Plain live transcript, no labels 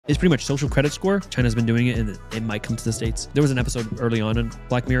It's pretty much social credit score. China's been doing it, and it might come to the States. There was an episode early on in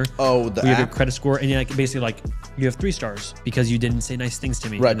Black Mirror. Oh, where you have a credit score, and you like basically like you have 3 stars because you didn't say nice things to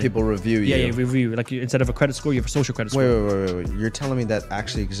me. Right, people review you. Yeah, review. Like instead of a credit score, you have a social credit score. Wait. You're telling me that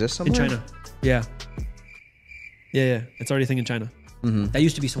actually exists somewhere? In China. Yeah. Yeah. It's already a thing in China. That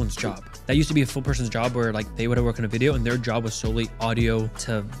used to be someone's job. That used to be a full person's job where like they would have worked on a video and their job was solely audio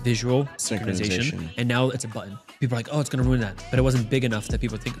to visual synchronization. And now it's a button. People are like, oh, it's going to ruin that. But it wasn't big enough that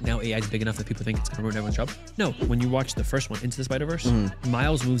people think now AI is big enough that people think it's going to ruin everyone's job. No, when you watch the first one, Into the Spider-Verse,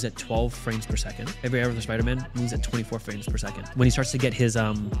 Miles moves at 12 frames per second. Every other Spider-Man moves at 24 frames per second. When he starts to get his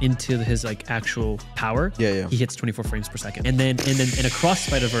into his like actual power, he hits 24 frames per second. And then across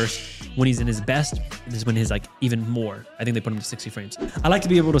Spider-Verse, when he's in his best, this is when his like even more. I think they put him to 60 frames. I like to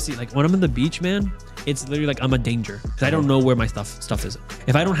be able to see like when I'm in the beach, man, it's literally like I'm a danger because I don't know where my stuff is.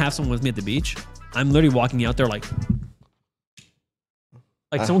 If I don't have someone with me at the beach, I'm literally walking out there like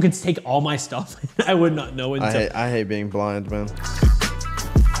someone could take all my stuff. I would not know until. I hate being blind, man.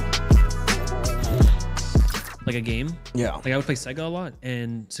 Like a game? Yeah. Like I would play Sega a lot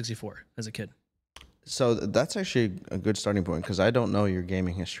and 64 as a kid. So that's actually a good starting point because I don't know your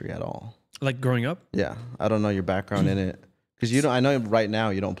gaming history at all. Like growing up? Yeah, I don't know your background in it because you don't. I know right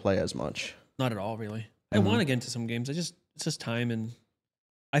now you don't play as much. Not at all, really. I want to get into some games. It's just time, and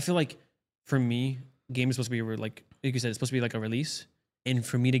I feel like for me, games supposed to be like you said, it's supposed to be like a release. And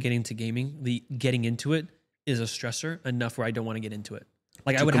for me to get into gaming, getting into it is a stressor enough where I don't want to get into it.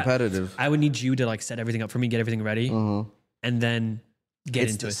 Like I would need you to like set everything up for me, get everything ready, and then get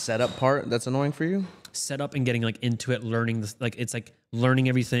into it. It's the setup part that's annoying for you? Set up and getting like into it, learning this, like it's like learning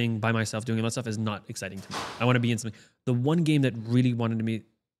everything by myself, doing all that stuff is not exciting to me. I want to be in something. The one game that really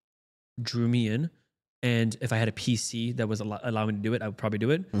drew me in, and if I had a PC that was allowing me to do it, I would probably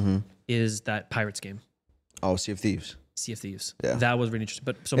do it, is that Pirates game. Oh, Sea of Thieves. Sea of Thieves. Yeah. That was really interesting.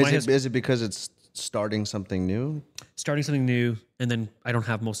 But so is it because it's starting something new? Starting something new, and then I don't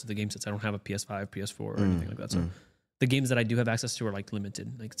have most of the game sets. I don't have a PS5, PS4, or anything like that. So the games that I do have access to are like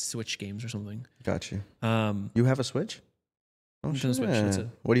limited, like Switch games or something. Got you. You have a Switch? Oh, shit. Switch, that's it.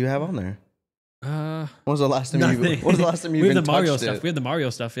 What do you have on there? When was the last time you we have the Mario touched stuff. it? We have the Mario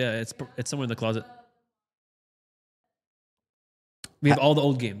stuff. Yeah, it's somewhere in the closet. We have all the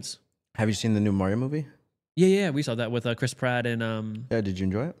old games. Have you seen the new Mario movie? Yeah, we saw that with Chris Pratt and Yeah, did you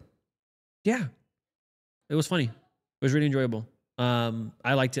enjoy it? Yeah, it was funny. It was really enjoyable.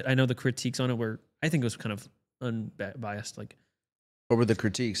 I liked it. I know the critiques on it were. I think it was kind of unbiased. Like, what were the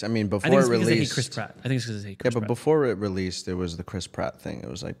critiques? I mean, I think before it's it because they hate released, Chris Pratt. I think it's because they hate Chris Pratt. but before it released, there was the Chris Pratt thing. It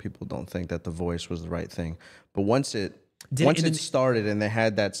was like people don't think that the voice was the right thing. But once it started and they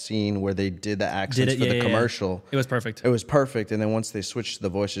had that scene where they did the accents for the commercial, it was perfect. It was perfect. And then once they switched to the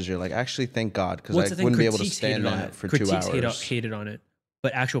voices, you're like, actually, thank God, because I wouldn't be able to stand that for 2 hours. Critiques hated on it,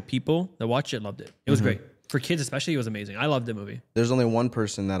 but actual people that watched it loved it. It was great. For kids especially, it was amazing. I loved the movie. There's only one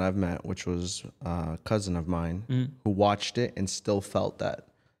person that I've met, which was a cousin of mine, who watched it and still felt that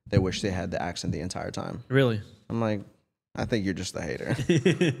they wish they had the accent the entire time. Really? I'm like, I think you're just a hater.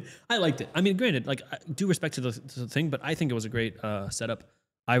 I liked it. I mean, granted, like I do respect to the thing, but I think it was a great setup.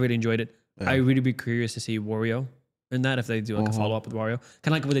 I really enjoyed it. Yeah. I really be curious to see Wario in that if they do like a follow up with Wario, kind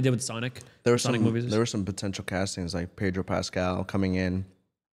of like what they did with Sonic. Sonic movies. There were some potential castings like Pedro Pascal coming in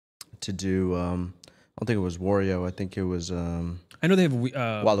to do. I don't think it was Wario. I think it was. I know they have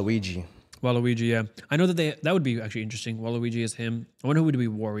Waluigi. Waluigi, yeah. I know that would be actually interesting. Waluigi is him. I wonder who would be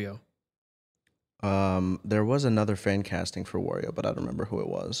Wario. There was another fan casting for Wario, but I don't remember who it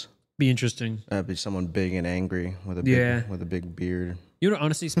was. Be interesting. That'd be someone big and angry with a big beard. You know,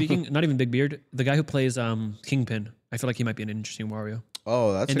 honestly speaking, not even big beard. The guy who plays Kingpin, I feel like he might be an interesting Wario.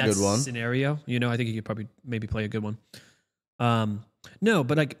 Oh, that's a good one. Scenario, you know, I think he could probably maybe play a good one. No,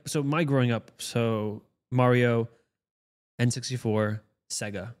 but like, so my growing up, so Mario, N64,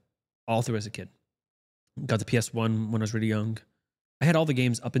 Sega, all through as a kid. Got the PS1 when I was really young. I had all the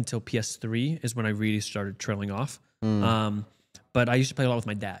games up until PS3 is when I really started trailing off. But I used to play a lot with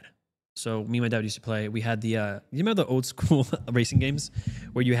my dad. So me and my dad used to play. We had the, you remember the old school racing games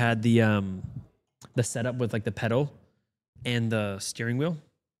where you had the setup with like the pedal and the steering wheel?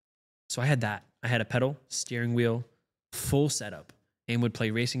 So I had that. I had a pedal, steering wheel, full setup, and would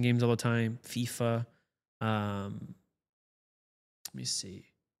play racing games all the time. FIFA. Let me see.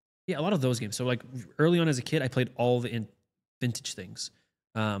 Yeah, a lot of those games. So like early on as a kid, I played all the vintage things.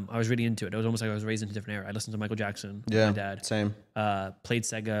 I was really into it. It was almost like I was raised in a different era. I listened to Michael Jackson with my dad. Same. Played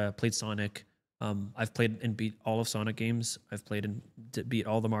Sega, played Sonic. I've played and beat all of Sonic games. I've played and beat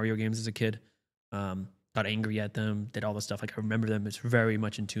all the Mario games as a kid. Got angry at them, did all the stuff. Like I remember them. It's very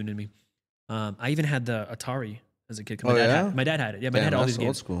much in tune in me. I even had the Atari as a kid. Oh, yeah? My dad had it. Yeah, my dad had all these Old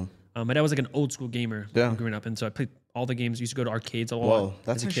games. School. My dad was like an old school gamer Yeah. growing up, and so I played all the games. Used to go to arcades a lot. Well,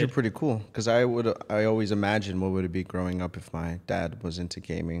 that's as a actually kid. pretty cool because I always imagined what would it be growing up if my dad was into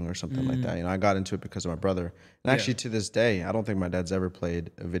gaming or something like that. You know, I got into it because of my brother, and actually to this day, I don't think my dad's ever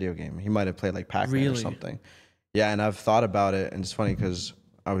played a video game. He might have played like Pac-Man or something. Yeah, and I've thought about it, and it's funny because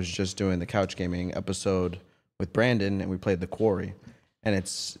I was just doing the couch gaming episode with Brandon, and we played The Quarry, and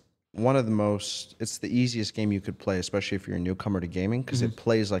it's it's the easiest game you could play, especially if you're a newcomer to gaming, because it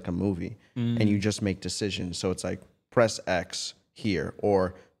plays like a movie, and you just make decisions. So it's like press X here,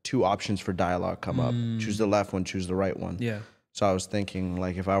 or 2 options for dialogue come up. Choose the left one, choose the right one. Yeah. So I was thinking,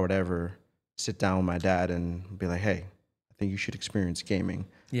 like, if I would ever sit down with my dad and be like, hey, I think you should experience gaming.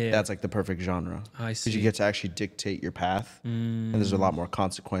 Yeah. That's like the perfect genre. I see. Because you get to actually dictate your path, and there's a lot more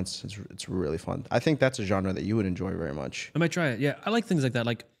consequence. It's really fun. I think that's a genre that you would enjoy very much. I might try it. Yeah, I like things like that.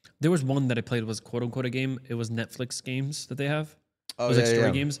 Like there was one that I played was quote unquote a game. It was Netflix games that they have. Oh, it was like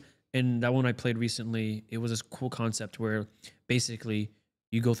story games. And that one I played recently, it was this cool concept where basically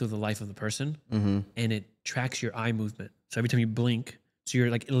you go through the life of the person and it tracks your eye movement. So every time you blink, so you're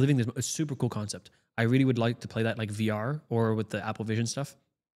like living this. It's a super cool concept. I really would like to play that like VR or with the Apple Vision stuff,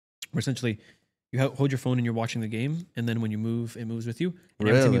 where essentially you hold your phone and you're watching the game, and then when you move, it moves with you. And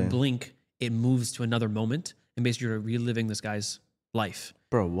every time you blink, it moves to another moment, and basically you're reliving this guy's life.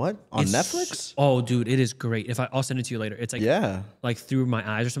 Bro, what? On Netflix? Oh, dude, it is great. I'll send it to you later. It's like like through my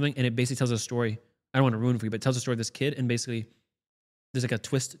eyes or something, and it basically tells a story. I don't want to ruin it for you, but it tells a story of this kid, and basically there's like a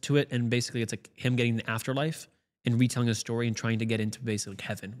twist to it, and basically it's like him getting the afterlife and retelling a story and trying to get into basically like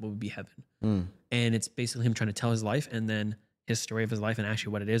heaven. What would be heaven? And it's basically him trying to tell his life and then his story of his life and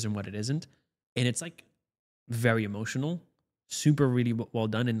actually what it is and what it isn't. And it's like very emotional, super really well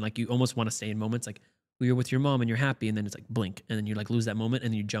done, and like you almost want to stay in moments like you're with your mom and you're happy, and then it's like blink, and then you like lose that moment,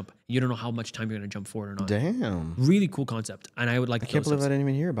 and then you jump. You don't know how much time you're gonna jump forward or not. Damn. Really cool concept, and I would like. I can't believe I didn't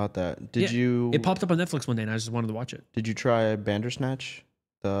even hear about that. Did you? It popped up on Netflix one day, and I just wanted to watch it. Did you try Bandersnatch,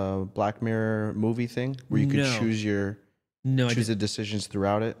 the Black Mirror movie thing, where you could choose the decisions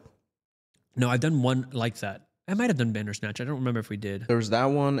throughout it? No, I've done one like that. I might have done Bandersnatch. I don't remember if we did. There was that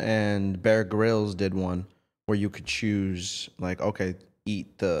one, and Bear Grylls did one where you could choose, like, okay,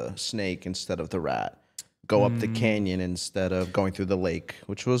 eat the snake instead of the rat. Go up the canyon instead of going through the lake,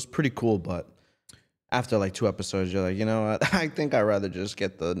 which was pretty cool. But after like 2 episodes, you're like, you know what? I think I'd rather just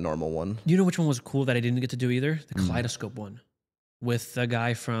get the normal one. You know which one was cool that I didn't get to do either? The Kaleidoscope one with the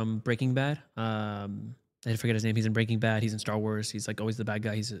guy from Breaking Bad. I forget his name. He's in Breaking Bad. He's in Star Wars. He's like always the bad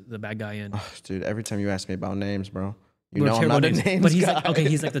guy. He's the bad guy in. Oh, dude, every time you ask me about names, bro, you know I'm not a names But he's guy. like, okay,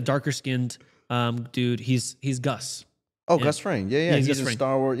 he's like the darker skinned dude. He's Gus. Oh, yeah. Gus Fring. Yeah. He's in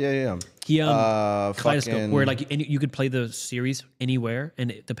Star Wars. Yeah. He Kaleidoscope, where like you could play the series anywhere,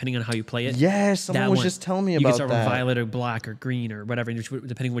 and depending on how you play it. Yes, someone was just telling me about that. You can start with violet or black or green or whatever,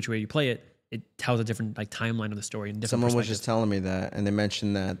 depending which way you play it. It tells a different like timeline of the story and different. Someone was just telling me that, and they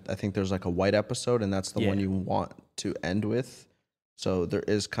mentioned that I think there's like a white episode, and that's the one you want to end with. So there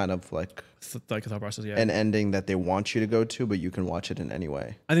is kind of like a thought process, an ending that they want you to go to, but you can watch it in any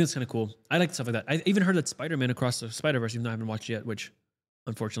way. I think it's kind of cool. I like stuff like that. I even heard that Spider-Man Across the Spider-Verse, even though I haven't watched it yet, which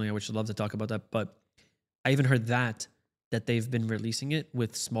unfortunately I would love to talk about that. But I even heard that they've been releasing it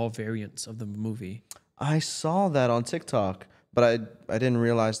with small variants of the movie. I saw that on TikTok, but I didn't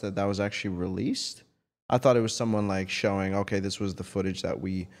realize that was actually released. I thought it was someone like showing, okay, this was the footage that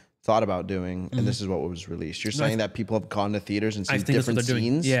we thought about doing, and this is what was released. You're saying that people have gone to theaters and seen different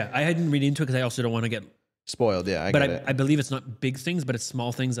scenes? Yeah, I hadn't read into it because I also don't want to get spoiled. Yeah, I believe it's not big things, but it's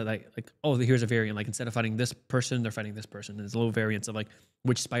small things that like, oh, here's a variant. Like instead of fighting this person, they're fighting this person. And there's little variants of like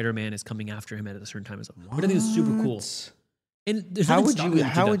which Spider-Man is coming after him at a certain time. But I think it's super cool. And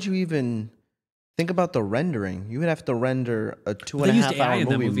how would you even think about the rendering? You would have to render a 2.5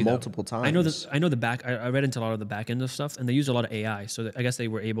 hour movie multiple times. I know the back. I read into a lot of the back end of stuff, and they use a lot of AI. So I guess they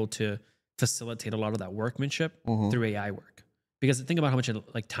were able to facilitate a lot of that workmanship through AI work. Because think about how much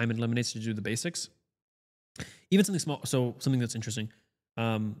like time it eliminates to do the basics. Even something small. So something that's interesting.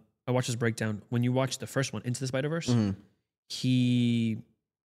 I watched this breakdown. When you watch the first one, Into the Spider-Verse,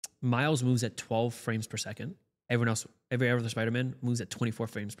 Miles moves at 12 frames per second. Everyone else, every other Spider-Man moves at 24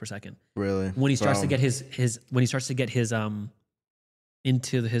 frames per second. Really? When he starts to get his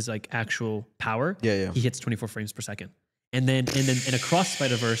into his like actual power, he hits 24 frames per second. And then in Across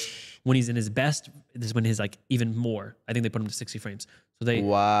Spider-Verse, when he's in his best, this is when his like even more. I think they put him to 60 frames. So they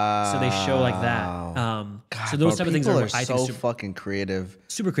show like that. God, so those type of things are I think so fucking creative.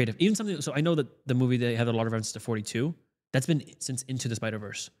 Super creative. Even something. So I know that the movie they have a lot of references to 42. That's been since Into the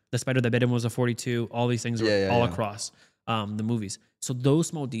Spider-Verse. The spider that bit him was a 42. All these things are all across the movies. So those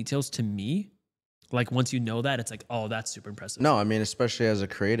small details to me Like once you know that, it's like, oh, that's super impressive. No, I mean, especially as a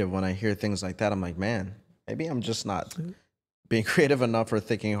creative, when I hear things like that, I'm like, man, maybe I'm just not being creative enough or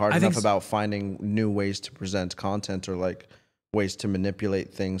thinking hard enough about finding new ways to present content or like ways to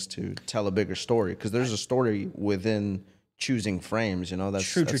manipulate things to tell a bigger story. Because there's a story within choosing frames, you know, that's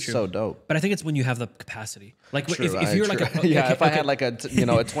so dope. But I think it's when you have the capacity. Like if you're like a if I had like a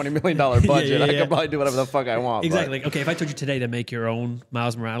 $20 million budget, I could probably do whatever the fuck I want. Exactly. Like, okay, if I told you today to make your own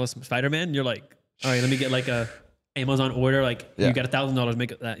Miles Morales Spider-Man, you're like, all right, let me get like a Amazon order. Like you got $1,000,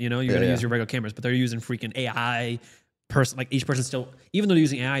 make that. You know, you're gonna use your regular cameras, but they're using freaking AI. Person, like each person still, even though they're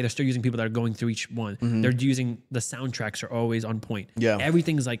using AI, they're still using people that are going through each one. They're using the soundtracks are always on point. Yeah,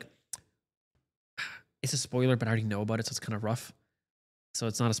 everything's like, it's a spoiler, but I already know about it, so it's kind of rough. So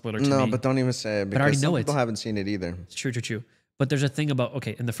it's not a spoiler to me. No, but don't even say it because I already know people haven't seen it either. It's true. But there's a thing about,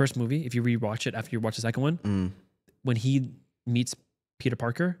 okay, in the first movie, if you rewatch it after you watch the second one, when he meets Peter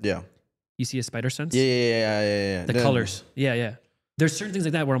Parker, you see a spider sense. Yeah. The colors. Yeah. There's certain things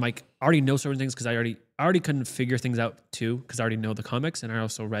like that where I'm like, I already know certain things because I already couldn't figure things out too because I already know the comics and I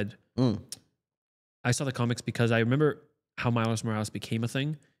also read. I saw the comics because I remember how Miles Morales became a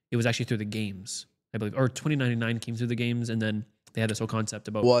thing. It was actually through the games, I believe, or 2099 came through the games, and then they had this whole concept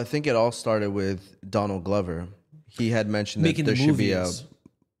about. Well, I think it all started with Donald Glover. He had mentioned that there should be a.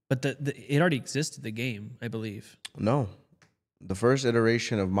 But it already existed, the game, I believe. No, the first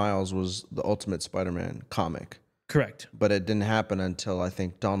iteration of Miles was the Ultimate Spider-Man comic. Correct. But it didn't happen until I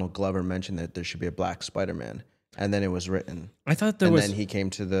think Donald Glover mentioned that there should be a black Spider-Man, and then it was written. I thought there was. And then he came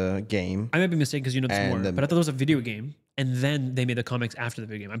to the game. I might be mistaken because you know this more, but I thought there was a video game, and then they made the comics after the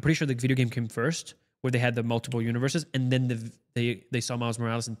video game. I'm pretty sure the video game came first, where they had the multiple universes, and then they saw Miles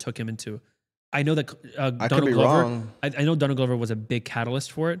Morales and took him into. I know that Donald Glover. I know Donald Glover was a big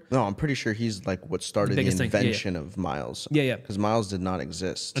catalyst for it. No, I'm pretty sure he's like what started the invention of Miles. Yeah. Because Miles did not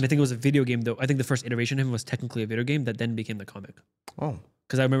exist. And I think it was a video game, though. I think the first iteration of him was technically a video game that then became the comic. Oh.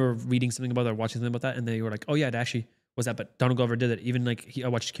 Because I remember reading something about it or watching something about that, and they were like, "Oh yeah, it actually was that." But Donald Glover did it. Even like I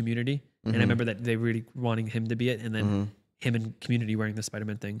watched Community, and I remember that they really wanting him to be it, and then him in Community wearing the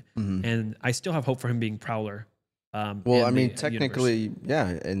Spider-Man thing. And I still have hope for him being Prowler. Well, I mean, technically,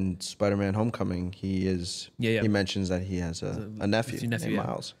 in Spider-Man: Homecoming, he is. He mentions that he has a nephew named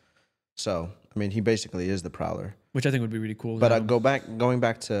Miles. So, I mean, he basically is the Prowler, which I think would be really cool. But going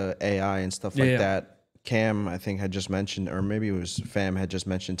back to AI and stuff like that. Cam, I think, had just mentioned, or maybe it was Fam had just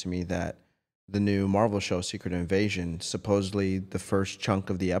mentioned to me that the new Marvel show, Secret Invasion, supposedly the first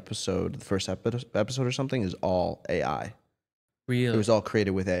chunk of the episode, the first episode or something, is all AI. Really? It was all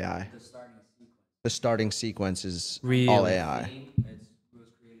created with AI. The starting sequence is all AI. It was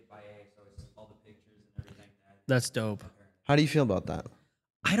created by AI, so it's all the pictures and everything. That's dope. How do you feel about that?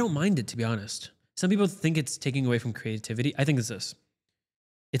 I don't mind it, to be honest. Some people think it's taking away from creativity. I think it's this.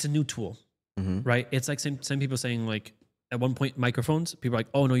 It's a new tool, right? It's like some people saying like, at one point, microphones, people are like,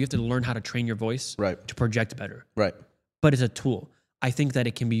 oh no, you have to learn how to train your voice to project better. Right. But it's a tool. I think that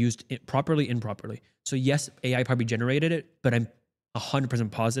it can be used properly, improperly. So yes, AI probably generated it, but I'm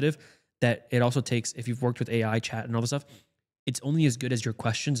 100% positive that it also takes, if you've worked with AI chat and all this stuff, it's only as good as your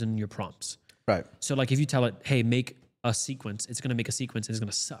questions and your prompts. Right. So like if you tell it, hey, make a sequence, it's going to make a sequence and it's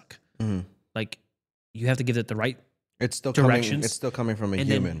going to suck. Like you have to give it the right directions. It's still coming from a and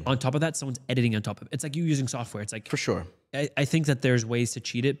human. Then on top of that, someone's editing on top of it. It's like you using software. It's like, for sure. I think that there's ways to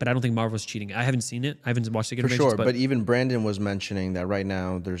cheat it, but I don't think Marvel's cheating. I haven't seen it. I haven't watched it. For sure. But even Brandon was mentioning that right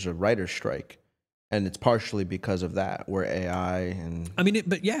now there's a writer's strike. And it's partially because of that, where AI and... I mean,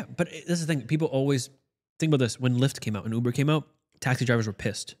 but this is the thing. People always think about this. When Lyft came out, when Uber came out, taxi drivers were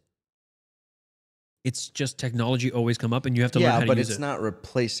pissed. It's just technology always come up and you have to learn how to use it. Yeah, but it's not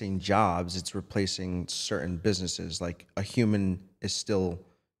replacing jobs. It's replacing certain businesses. Like a human is still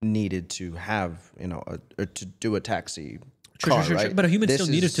needed to have, or to do a taxi car, right? But a human still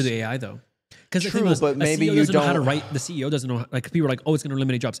needed to the AI, though. Because true, but maybe you don't know how to write. The CEO doesn't know. Like people are like, oh, it's going to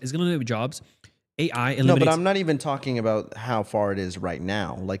eliminate jobs. It's going to eliminate jobs. AI eliminates. No, but I'm not even talking about how far it is right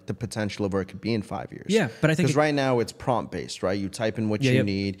now, like the potential of where it could be in 5 years. Yeah, but I think... Because right now it's prompt-based, right? You type in what you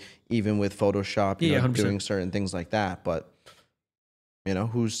need, even with Photoshop, doing certain things like that. But,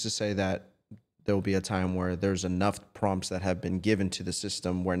 who's to say that there will be a time where there's enough prompts that have been given to the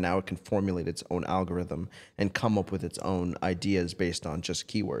system where now it can formulate its own algorithm and come up with its own ideas based on just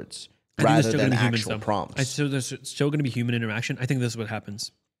keywords rather than actual prompts. So there's still going to be human interaction. I think this is what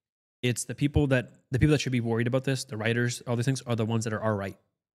happens. It's the people that should be worried about this, the writers, all these things, are the ones that are right.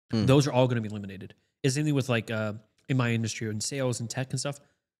 Those are all going to be eliminated. It's the same thing with like in my industry or in sales and tech and stuff.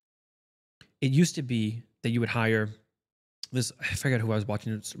 It used to be that you would hire this. I forget who I was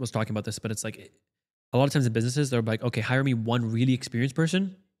watching was talking about this, but it's like a lot of times in businesses they're like, okay, hire me one really experienced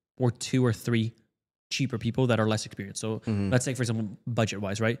person or 2 or 3 cheaper people that are less experienced. So let's say, for example, budget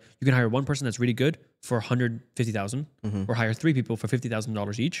wise, right? You can hire one person that's really good for 150,000, or hire 3 people for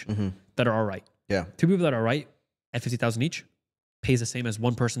 $50,000 each that are all right. Yeah. 2 people that are right at 50,000 each pays the same as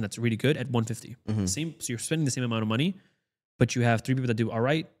one person that's really good at 150. Same. So you're spending the same amount of money, but you have 3 people that do all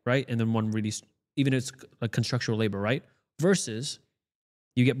right, right? And then one really, even if it's like constructional labor, right? Versus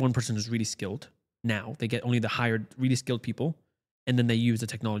you get one person who's really skilled. Now they get only the hired, really skilled people, and then they use the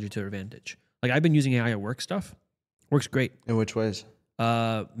technology to their advantage. Like I've been using AI at work stuff. Works great. In which ways?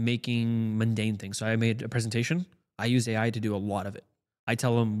 Making mundane things. So I made a presentation. I use AI to do a lot of it. I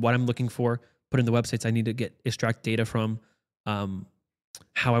tell them what I'm looking for, put in the websites I need to extract data from,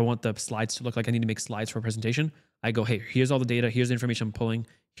 how I want the slides to look like. I need to make slides for a presentation. I go, hey, here's all the data. Here's the information I'm pulling.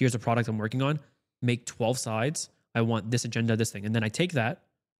 Here's the product I'm working on. Make 12 slides. I want this agenda, this thing. And then I take that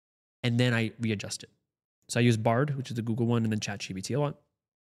and then I readjust it. So I use Bard, which is the Google one, and then ChatGPT a lot.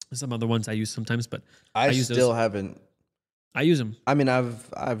 Some other ones I use sometimes, but I use still haven't. I use them. I mean,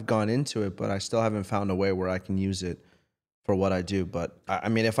 I've gone into it, but I still haven't found a way where I can use it for what I do. But I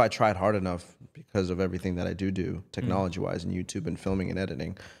mean, if I tried hard enough, because of everything that I do technology-wise and YouTube and filming and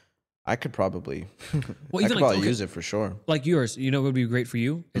editing, I could probably, use it for sure. Like yours, you know what would be great for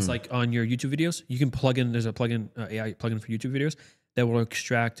you? It's like on your YouTube videos, you can plug in, there's a plugin, AI plugin for YouTube videos that will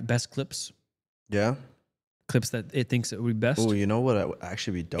extract best clips. Yeah. Clips that it thinks it would be best. Oh, you know what would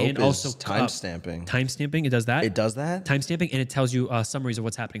actually be dope and is also timestamping. Timestamping, it does that. It does that? Timestamping, and it tells you summaries of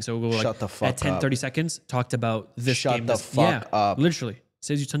what's happening. So it will go like, Shut the fuck at 10, up. 30 seconds, talked about this Shut game. the fuck up. Literally.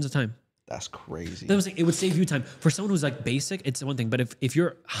 Saves you tons of time. That's crazy. That was like, it would save you time. For someone who's like basic, it's one thing. But if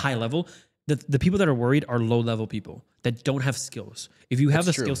you're high level, the people that are worried are low level people that don't have skills. If you have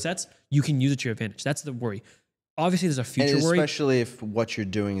the skill sets, you can use it to your advantage. That's the worry. Obviously, there's a future worry. Especially if what you're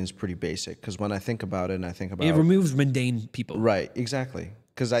doing is pretty basic. Because when I think about it, and I think about it removes mundane people. Right, exactly.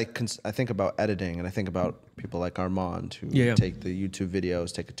 Because I think about editing, and I think about people like Armand who take the YouTube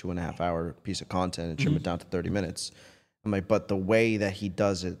videos, take a 2.5 hour piece of content, and trim it down to 30 minutes. I'm like, but the way that he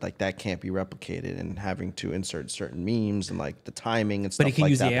does it, like that can't be replicated, and having to insert certain memes and like the timing and stuff like that. But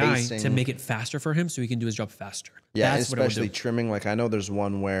he can use the AI to make it faster for him, so he can do his job faster. Yeah, that's especially trimming. Like I know there's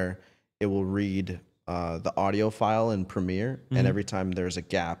one where it will read the audio file in Premiere, and every time there's a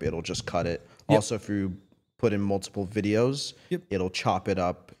gap, it'll just cut it. Also, if you put in multiple videos, it'll chop it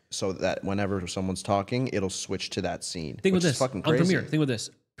up so that whenever someone's talking, it'll switch to that scene. Think with which this is fucking crazy. on Premiere. Think with this.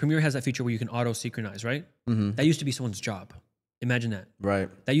 Premiere has that feature where you can auto synchronize, right? That used to be someone's job. Imagine that. Right.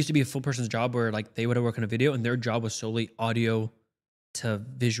 That used to be a full person's job where like they would have worked on a video and their job was solely audio to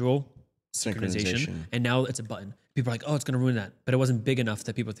visual synchronization. And now it's a button. People are like, oh, it's going to ruin that. But it wasn't big enough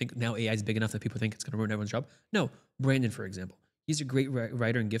that people think, now AI is big enough that people think it's going to ruin everyone's job. No, Brandon, for example, he's a great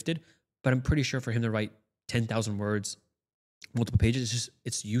writer and gifted, but I'm pretty sure for him to write 10,000 words, multiple pages,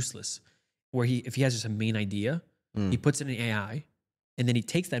 it's useless. Where if he has just a main idea, he puts it in AI, and then he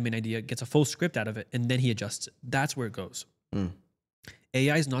takes that main idea, gets a full script out of it, and then he adjusts it. That's where it goes.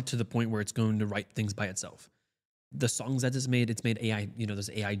 AI is not to the point where it's going to write things by itself. The songs that it's made AI, there's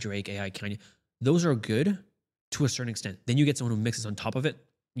AI Drake, AI Kanye. Those are good to a certain extent. Then you get someone who mixes on top of it,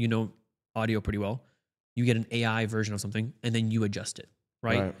 audio pretty well. You get an AI version of something, and then you adjust it,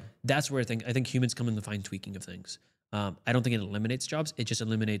 right? That's where I think humans come in the fine tweaking of things. I don't think it eliminates jobs. It just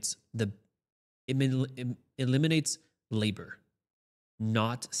eliminates eliminates labor,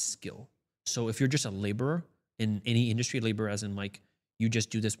 not skill. So if you're just a laborer in any industry, labor as in like you just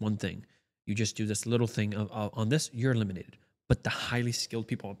do this one thing, you just do this little thing on this, you're eliminated. But the highly skilled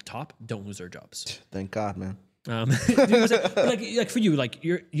people up top don't lose their jobs. Thank God, man. Like for you, like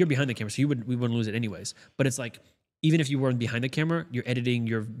you're behind the camera, so we wouldn't lose it anyways. But it's like even if you weren't behind the camera, you're editing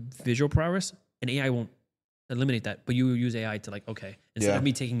your visual prowess, and AI won't eliminate that. But you use AI to like, okay, instead of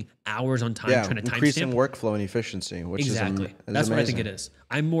me taking hours on time trying to timestamp, increasing workflow and efficiency, which is that's amazing. what I think it is.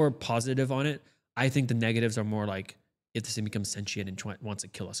 I'm more positive on it. I think the negatives are more like if this thing becomes sentient and wants to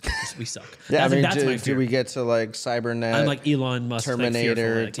kill us, we suck. Yeah, that's my fear. Do we get to like cybernet? I'm like Elon Musk,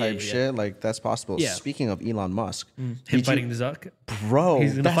 Terminator type shit. Like that's possible. Yeah. Speaking of Elon Musk, him fighting the Zuck, bro,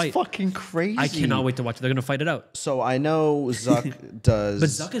 that's fucking crazy. I cannot wait to watch it. They're gonna fight it out. So I know Zuck does, but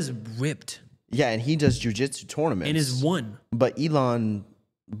Zuck is ripped. Yeah, and he does jiu-jitsu tournaments and is one. But Elon,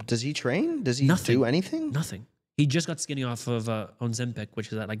 does he train? Does he do anything? Nothing. He just got skinny off of Ozempic, which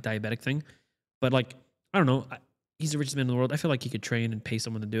is that like diabetic thing. But like I don't know. He's the richest man in the world. I feel like he could train and pay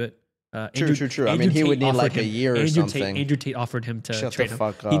someone to do it. True. I mean, he would need like a year or something. Andrew Tate offered him to Shut train the him.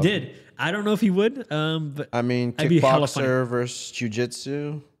 fuck up. He did. I don't know if he would. But I mean, kickboxer versus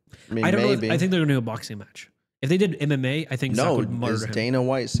jiu-jitsu. I mean, I don't maybe. know. I think they're gonna do a boxing match. If they did MMA, I think Zuck would murder him. Dana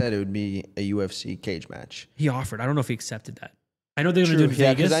White said it would be a UFC cage match. He offered. I don't know if he accepted that. I know they're going to do it in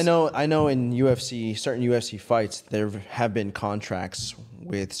Yeah, Vegas. because I know in UFC, certain UFC fights, there have been contracts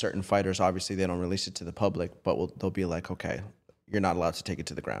with certain fighters. Obviously, they don't release it to the public, but they'll be like, okay, you're not allowed to take it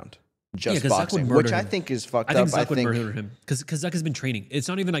to the ground. Just 'cause Zuck would boxing, murder which I him. think is fucked I think up. Zuck would murder him because Zuck has been training. It's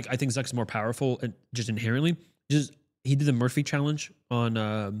not even like I think Zuck's more powerful and just inherently. Just he did the Murphy challenge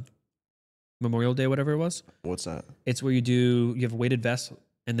on Memorial Day, whatever it was. What's that? It's where you have a weighted vest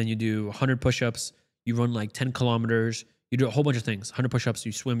and then you do 100 push-ups. You run like 10 kilometers. You do a whole bunch of things. 100 push-ups.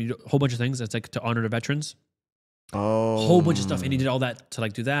 You swim. You do a whole bunch of things. That's like to honor the veterans. Oh, A whole bunch of stuff, and he did all that to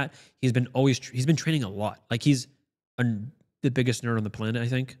like do that. He's been training a lot. Like he's the biggest nerd on the planet, I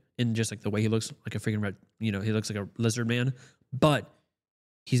think, in just like the way he looks, like a freaking red. You know, he looks like a lizard man. But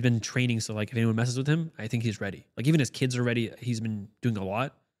he's been training, so like if anyone messes with him, I think he's ready. Like even his kids are ready. He's been doing a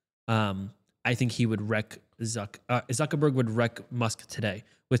lot. I think he would wreck Zuckerberg would wreck Musk today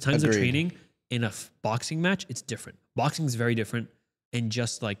with tons of training. In a boxing match, it's different. Boxing is very different, and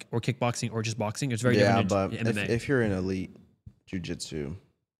just like or kickboxing or just boxing, it's very different. Yeah, but in MMA. if you're in elite jiu-jitsu,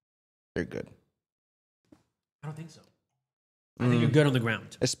 you're good. I don't think so. I think you're good on the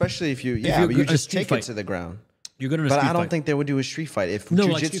ground. Especially if you, you're but you good- a just street take fight. it to the ground. You're good on a But street I don't fight. think they would do a street fight. If No,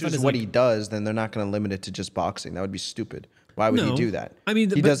 like, jiu-jitsu street fight is is what like- he does, then they're not going to limit it to just boxing. That would be stupid. Why would he No. do that? I mean,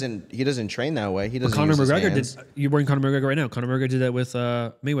 he but- doesn't train that way. He doesn't. Conor use his McGregor hands. did. You're wearing Conor McGregor right now. Conor McGregor did that with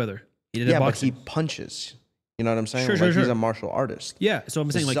Mayweather. He did it Yeah, in but he boxing. punches. You know what I'm saying? Sure, Like, sure. He's a martial artist. Yeah, so I'm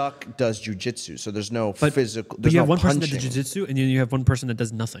saying like, Zuck does jiu-jitsu, so there's no but, physical. but There's you no have one person punching. that does jiu-jitsu, and then you have one person that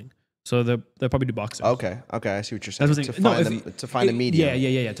does nothing. So they'll probably do boxing. Okay, I see what you're saying. That's what I'm saying. To find a medium.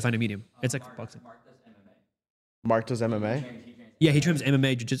 Yeah. To find a medium. It's like boxing. Mark does MMA. Mark does MMA. Yeah, he trains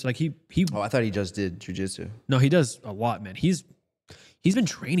MMA, jiu-jitsu. Like he. Oh, I thought he just did jiu-jitsu. No, he does a lot, man. He's been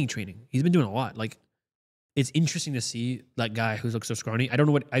training. He's been doing a lot. Like it's interesting to see that guy who looks so scrawny. I don't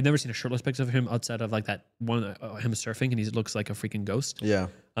know what I've never seen a shirtless picture of him outside of like that one him surfing, and he looks like a freaking ghost. Yeah.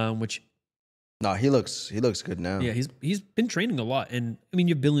 Which No, he looks good now. yeah, he's been training a lot, and I mean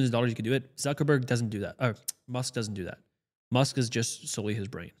you have billions of dollars, you could do it. Zuckerberg doesn't do that. Or Musk doesn't do that. Musk is just solely his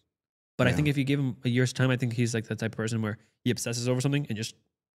brain. But I Yeah. think if you give him a year's time, I think he's like that type of person where he obsesses over something and just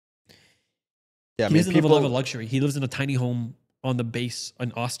Yeah, I he mean, doesn't live a people. life of luxury. He lives in a tiny home on the base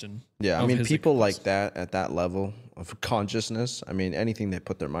in Austin. Yeah, I of mean, his, people like, like that at that level of consciousness. I mean, anything they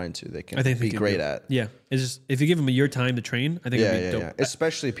put their mind to, they can I think they be can great do. at. Yeah, it's just if you give him a year time to train, I think it'd be dope.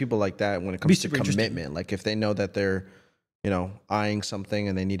 Especially people like that when it be comes to super interesting. commitment. Like if they know that they're, eyeing something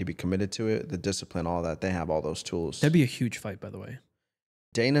and they need to be committed to it, the discipline, all that, they have all those tools. That'd be a huge fight, by the way.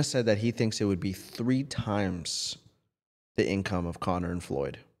 Dana said that he thinks it would be 3 times the income of Conor and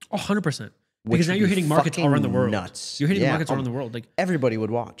Floyd. Oh, 100%. Which Because now would you're be hitting markets all around the fucking world. nuts. You're hitting Yeah, markets all around the world. Like, Everybody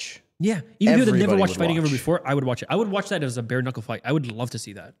would watch. yeah, even people that never Everybody watched would fighting ever watch. before, I would watch it. I would watch that as a bare knuckle fight. I would love to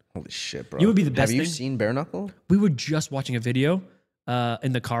see that. Holy shit, bro. You would be the best Have you thing. seen Bare Knuckle? We were just watching a video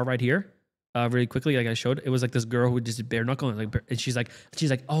in the car right here, really quickly, like I showed. It was like this girl who just did bare knuckle, and she's like,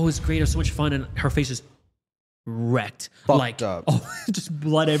 oh, it's great, it was so much fun, and her face is wrecked, Fucked like, up. oh, just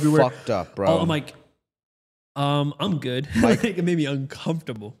blood everywhere. Fucked up, bro. Oh, I'm like, I'm good. Like, it made me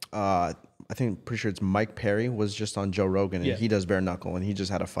uncomfortable. Pretty sure it's Mike Perry was just on Joe Rogan and Yeah. he does bare knuckle and he just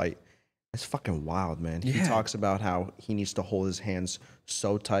had a fight. It's fucking wild, man. He Yeah. talks about how he needs to hold his hands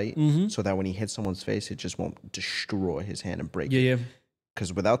so tight so that when he hits someone's face, it just won't destroy his hand and break it. Yeah.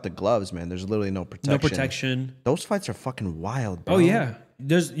 Because without the gloves, man, there's literally no protection. No protection. Those fights are fucking wild, bro. Oh yeah,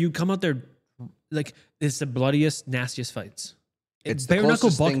 you come out there like it's the bloodiest, nastiest fights. It's the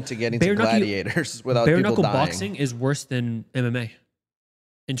closest thing to getting to gladiators without bare people knuckle dying. boxing is worse than MMA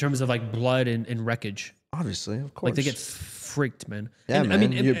in terms of like blood and wreckage. Obviously, of course. Like they get freaked, man. yeah, And, man. I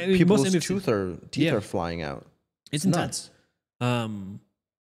mean, and People's most teeth Yeah. are flying out. it's intense.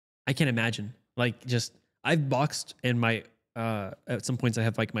 I can't imagine. Like just I've boxed and my at some points I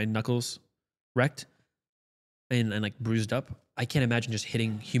have like my knuckles wrecked and like bruised up. I can't imagine just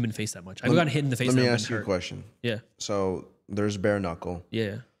hitting human face that much. I've gotten hit in the face. Let me and I've ask been you a hurt. question. Yeah, So there's bare knuckle.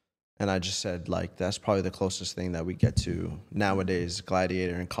 yeah. And I just said, like, that's probably the closest thing that we get to nowadays,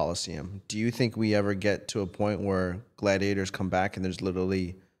 Gladiator and Coliseum. Do you think we ever get to a point where gladiators come back and there's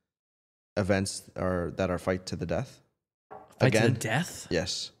literally events that are fight to the death? Fight to the death.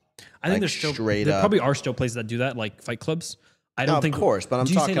 Yes. I think Like, there's still straight there up. probably are still places that do that, like fight clubs. I don't No, think, of course, but I'm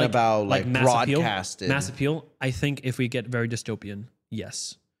do you say, talking about like mass appeal? broadcasted. Mass appeal. I think if we get very dystopian,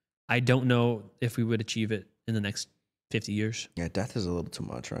 yes. I don't know if we would achieve it in the next 50 years. Yeah, death is a little too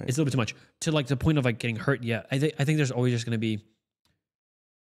much, right? It's a little bit too much to like the point of like getting hurt. Yeah, I think there's always just going to be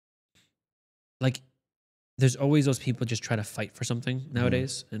like there's always those people just try to fight for something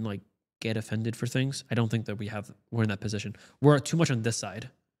nowadays and like get offended for things. I don't think that we're in that position. We're too much on this side.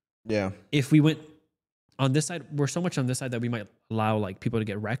 Yeah. If we went on this side, we're so much on this side that we might allow like people to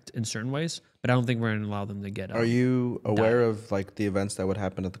get wrecked in certain ways, but I don't think we're going to allow them to get. Are you aware of like the events that would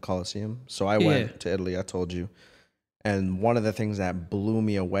happen at the Coliseum? So I went to Italy. I told you. And one of the things that blew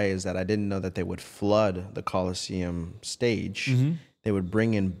me away is that I didn't know that they would flood the Coliseum stage. Mm-hmm. They would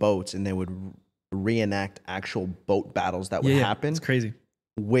bring in boats and they would reenact actual boat battles that would happen. It's crazy.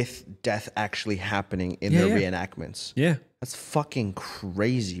 With death actually happening in their reenactments. Yeah. That's fucking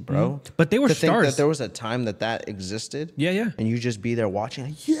crazy, bro. Mm-hmm. But they were to stars. think that there was a time that existed. Yeah, yeah. And you just be there watching.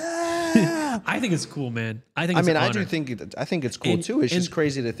 Like, yeah. I think it's cool, man. I think. I do think it's cool too. It's just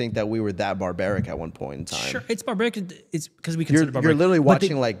crazy to think that we were that barbaric at one point in time. Sure, it's barbaric. It's because we consider barbaric. You're literally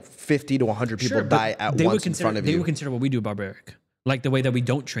watching like 50 to 100 people die at once in front of you. They would consider what we do barbaric. Like the way that we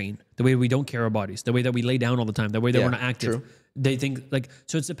don't train, the way we don't care our bodies, the way that we lay down all the time, the way that we're not active. True. They think like,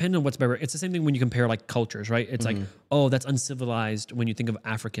 so it's dependent on what's barbaric. It's the same thing when you compare like cultures, right? It's like, oh, that's uncivilized when you think of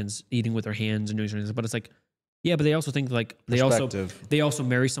Africans eating with their hands and doing certain things. But it's like, yeah, but they also think like, they also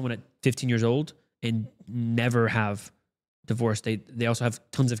marry someone at 15 years old and never have divorced. They also have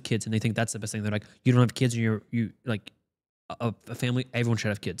tons of kids and they think that's the best thing. They're like, you don't have kids and you like a family, everyone should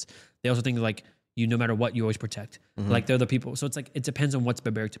have kids. They also think like, you no matter what, you always protect. Like they're the people. So it's like, it depends on what's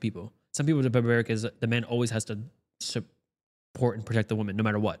barbaric to people. Some people, the barbaric is the man always has to support and protect the woman no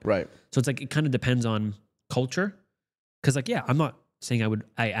matter what. Right. So it's like, it kind of depends on culture. Cause like, yeah, I'm not saying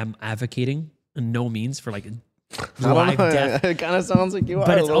I am advocating in no means for like live death. It kind of sounds like you are.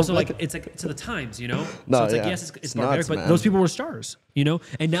 But it's also like, it's like to the times, you know? No, so it's like, yes, it's barbaric, but those people were stars, you know?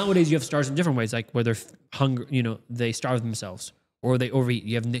 And nowadays you have stars in different ways, like where they're hungry, you know, they starve themselves. Or they overeat.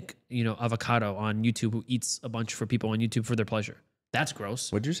 You have Nick, you know, Avocado on YouTube who eats a bunch for people on YouTube for their pleasure. That's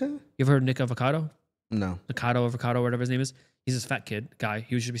gross. What'd you say? You ever heard of Nick Avocado? No. Avocado, whatever his name is. He's this fat kid guy.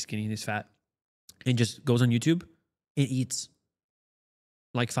 He used to be skinny and he's fat. And just goes on YouTube and eats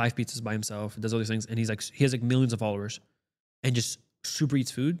like 5 pizzas by himself. Does all these things. And he has like millions of followers. And just super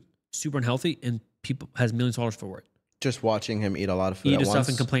eats food, super unhealthy, and people has millions of followers for it. Just watching him eat a lot of food Eat at stuff once.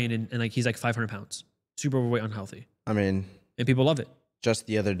 and complain and like he's like 500 pounds. Super overweight, unhealthy. I mean... And people love it. Just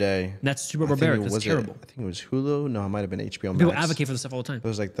the other day. And that's super barbaric. That's terrible. I think it was Hulu. No, it might have been HBO Max. People advocate for this stuff all the time. It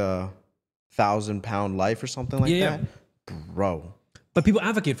was like the 1,000-pound life or something like that. Bro. But people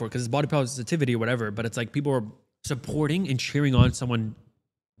advocate for it because it's body positivity or whatever. But it's like people are supporting and cheering on someone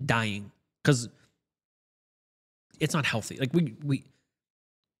dying because it's not healthy. Like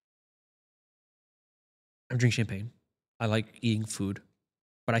I drink champagne. I like eating food,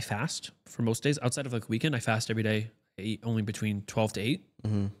 but I fast for most days. Outside of like weekend, I fast every day. I eat only between 12 to 8.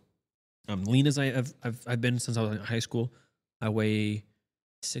 Lean as I've been since I was in high school. I weigh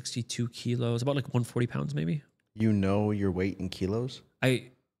 62 kilos, about like 140 pounds maybe. You know your weight in kilos?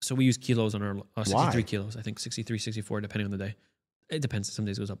 So we use kilos on our 63 Why? kilos. I think 63, 64, depending on the day. It depends. Some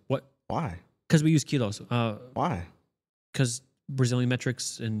days it goes up. What? Why? Because we use kilos. Why? Because Brazilian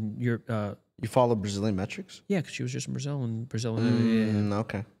metrics and you follow Brazilian metrics? Yeah, because she was just in Brazil and Brazil.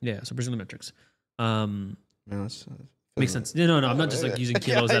 Okay. Yeah, so Brazilian metrics. No, Makes sense. No, I'm not just like using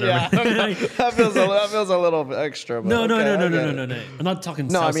kilos that are. That feels a little bit extra. But No. I'm not talking.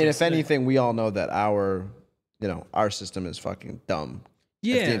 No, I mean, if anything, we all know that our system is fucking dumb.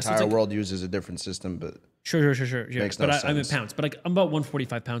 Yeah, if the entire world uses a different system, but sure. Yeah. Makes no but sense. I'm in pounds. But like I'm about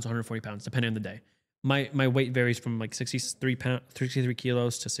 145 pounds, 140 pounds, depending on the day. My weight varies from like 63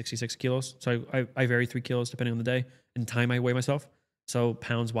 kilos to 66 kilos. So I vary 3 kilos depending on the day and time I weigh myself. So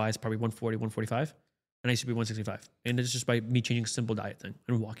pounds wise, probably 140, 145. And I used to be 165. And it's just by me changing a simple diet thing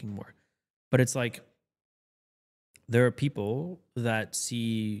and walking more. But it's like, there are people that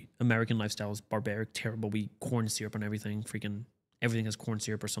see American lifestyle as barbaric, terrible. We corn syrup on everything. Freaking everything has corn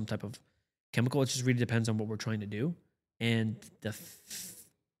syrup or some type of chemical. It just really depends on what we're trying to do. And the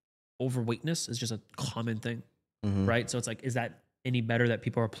overweightness is just a common thing, right? So it's like, is that any better that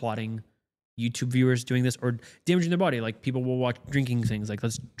people are applauding YouTube viewers doing this or damaging their body? Like people will watch drinking things like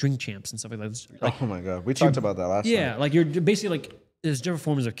let's drink champs and stuff like that. Like, oh my God. We talked about that last time. Yeah. Like you're basically like, there's different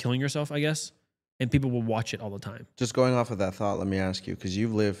forms of killing yourself, I guess. And people will watch it all the time. Just going off of that thought, let me ask you, because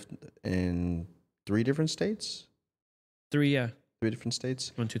you've lived in 3 different states? 3, yeah. 3 different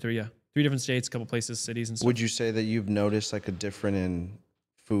states? 1, 2, 3, yeah. 3 different states, couple places, cities and stuff. Would you say that you've noticed like a difference in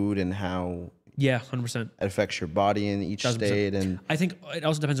food and how Yeah, 100%. it affects your body in each 1000%. state? And I think it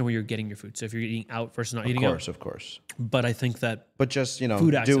also depends on where you're getting your food. So if you're eating out versus not eating out. Of course. But I think that But just,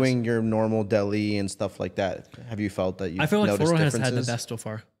 food access. doing your normal deli and stuff like that, have you felt that you've I feel like noticed Florida has differences? had the best so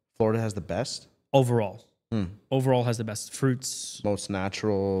far. Florida has the best? Overall. Overall has the best fruits. Most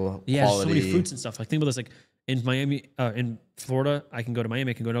natural Yeah, there's so quality. many fruits and stuff. Like think about this, like in Miami, in Florida, I can go to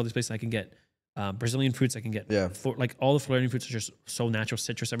Miami, I can go to all these places, I can get Brazilian fruits, I can get Yeah. like all the Floridian fruits are just so natural,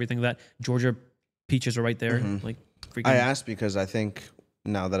 citrus, everything like that. Georgia Peaches are right there. Mhm. Like freaking. I asked because I think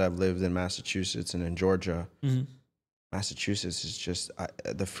now that I've lived in Massachusetts and in Georgia, Mhm. Massachusetts is just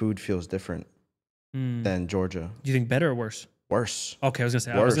the food feels different Mm. than Georgia. Do you think better or worse? Worse. Okay, I was gonna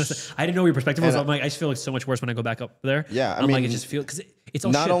say. Worse. I didn't know what your perspective was. And I'm like, I just feel like so much worse when I go back up there. Yeah, I I'm like, mean, it just feels because it's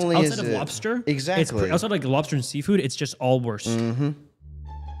all not shit. only Outside is of it- lobster, Exactly. outside like lobster and seafood, it's just all worse. Mm-hmm.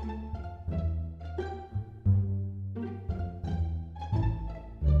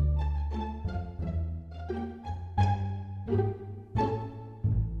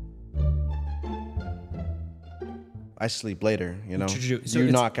 I sleep later, you know. True. So You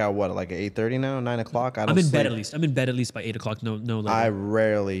it's- knock out what, like at 8:30 now, 9 o'clock? I don't I'm in sleep. bed at least. I'm in bed at least by 8 o'clock. No later. I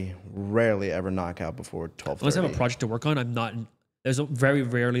rarely ever knock out before 12:30. Unless I have a project to work on, I'm not. There's very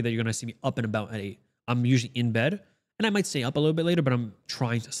rarely that you're gonna see me up and about at 8. I'm usually in bed, and I might stay up a little bit later, but I'm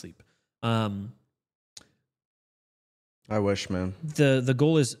trying to sleep. I wish, man. The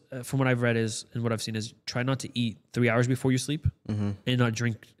goal is, from what I've read is, and what I've seen is, try not to eat 3 hours before you sleep, and not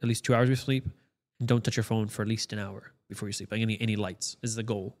drink at least 2 hours before sleep, and don't touch your phone for at least an hour before you sleep. Like any lights is the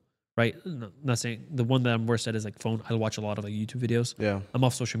goal, right? No, not saying the one that I'm worst at is like phone. I watch a lot of like YouTube videos. Yeah. I'm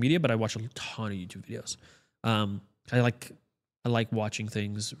off social media, but I watch a ton of YouTube videos. I like watching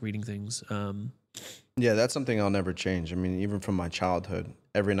things, reading things. Yeah, that's something I'll never change. I mean, even from my childhood,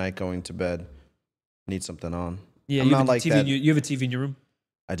 every night going to bed, need something on. Yeah, I'm you have not a like TV that. You have a TV in your room?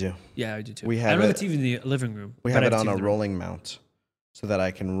 I do. Yeah, I do too. We I have don't it- have a TV in the living room. We but have I it on TV a in the room. rolling mount so that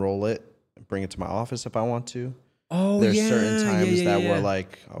I can roll it, bring it to my office if I want to. Oh, There's yeah. certain times yeah, that yeah. we're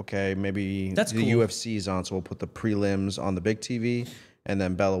like, okay, maybe That's the cool. UFC's on, so we'll put the prelims on the big TV, and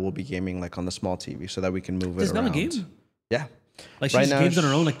then Bella will be gaming like on the small TV so that we can move Does it Bella around. game? Yeah. Like she Right just now games on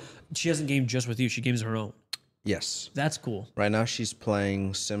her own. sh- Like she doesn't game just with you. She games on her own. Yes. That's cool. Right now she's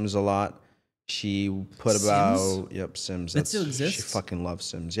playing Sims a lot. She put Sims? about Sims. That still She exists? fucking loves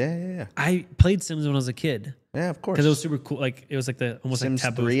Sims. Yeah. I played Sims when I was a kid Yeah, of course. because it was super cool. Like it was like the almost Sims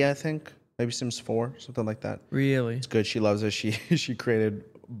like taboo. 3, I think. Maybe Sims 4, something like that. Really? It's good. She loves it. She created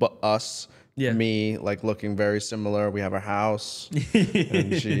us, Yeah. me, like looking very similar. We have our house,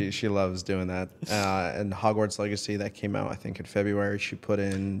 and she loves doing that. And Hogwarts Legacy that came out, I think, in February. She put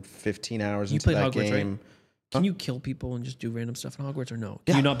in 15 hours You into played that Hogwarts, right? game. Can you kill people and just do random stuff in Hogwarts or no?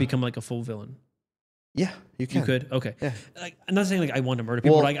 Can Yeah. you not become like a full villain? Yeah, you can. You could. Okay. Yeah. Like, I'm not saying like I want to murder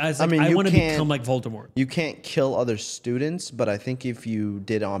people. Well, Like I, was I like, mean, I you want to can't- become like Voldemort. You can't kill other students, but I think if you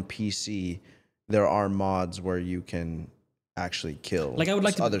did on PC, there are mods where you can actually kill Like, I would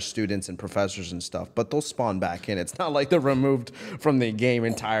like to- other students and professors and stuff, but they'll spawn back in. It's not like they're removed from the game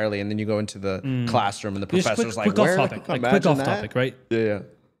entirely, and then you go into the classroom and the Just professor's like, quick off "Where?" topic. Like quick Imagine off that. topic, right? Yeah.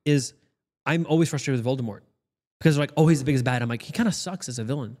 Is I'm always frustrated with Voldemort because they're like, oh, he's the biggest bad. I'm like, he kind of sucks as a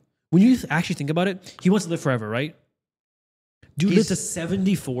villain. When you actually think about it, he wants to live forever, right? Dude lived to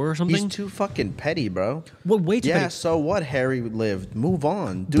 74 or something. He's too fucking petty, bro. What way too Yeah, petty. so what? Harry lived. Move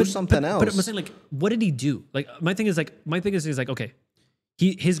on. Do something else. But I'm saying, like, what did he do? Like, my thing is like, okay,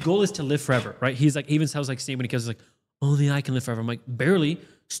 his goal is to live forever, right? He's like, even sounds like Snape when he kills, he's like, only I can live forever. I'm like, barely.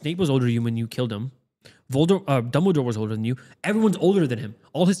 Snape was older than you when you killed him. Dumbledore was older than you. Everyone's older than him.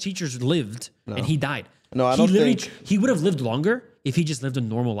 All his teachers lived, and he died. No, I he don't literally, think- he would have lived longer if he just lived a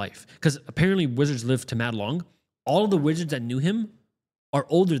normal life. Because apparently wizards live to mad long. All of the wizards that knew him are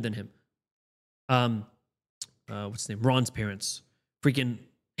older than him. What's his name? Ron's parents, freaking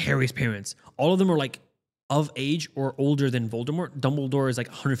Harry's parents. All of them are like of age or older than Voldemort. Dumbledore is like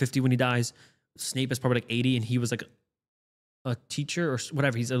 150 when he dies. Snape is probably like 80, and he was like a teacher or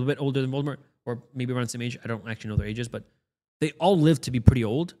whatever. He's a little bit older than Voldemort, or maybe around the same age. I don't actually know their ages, but they all lived to be pretty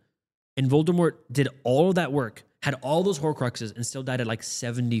old. And Voldemort did all of that work, had all those Horcruxes, and still died at like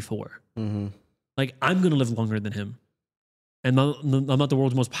 74. Mm-hmm. Like, I'm gonna live longer than him, and I'm not the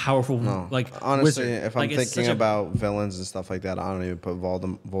world's most powerful No, like honestly, wizard. if I'm Like, it's thinking such a- about villains and stuff like that, I don't even put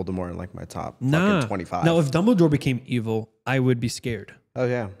Voldemort in like my top Nah. fucking 25. Now, if Dumbledore became evil, I would be scared. Oh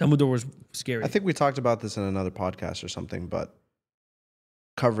yeah, Dumbledore was scary. I think we talked about this in another podcast or something, but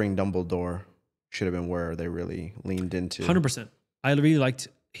covering Dumbledore should have been where they really leaned into. 100%. I really liked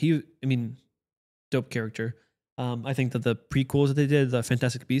dope character. I think that the prequels that they did, the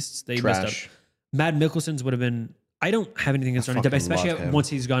Fantastic Beasts, they messed Trash. up. Mad Mikkelsen's would have been. I don't have anything against Johnny Depp, fucking especially love him. once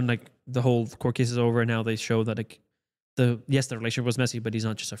he's gone. Like the whole court case is over, and now they show that like the relationship was messy, but he's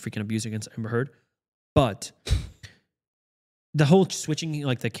not just a freaking abuser against Amber Heard. But the whole switching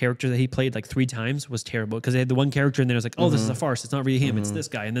like the character that he played like 3 times was terrible because they had the one character and then it was like, oh, this is a farce. It's not really him. It's this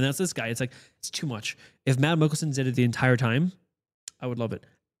guy, and then that's this guy. It's like it's too much. If Mad Mikkelsen did it the entire time, I would love it.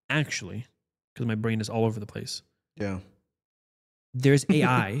 Actually, because my brain is all over the place. Yeah. There's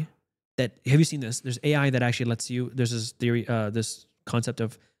AI that, have you seen this? There's AI that actually lets you, there's this theory, this concept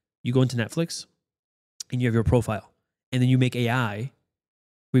of you go into Netflix and you have your profile, and then you make AI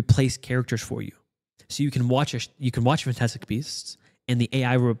replace characters for you. So you can watch Fantastic Beasts, and the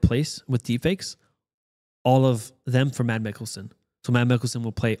AI will replace with deepfakes all of them for Matt Mikkelsen. So Matt Mikkelsen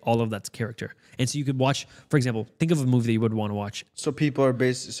will play all of that character. And so you could watch, for example, think of a movie that you would want to watch. So people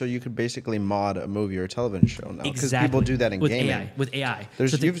are so you could basically mod a movie or a television show now. Because Exactly. people do that in with gaming. AI. With AI.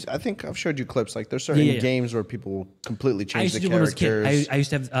 There's, So I think I've showed you clips. Like there's certain games where people will completely I change used the to do when I was a characters. kid. I used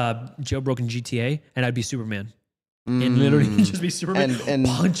to have jailbroken GTA, and I'd be Superman. And literally just be Superman And-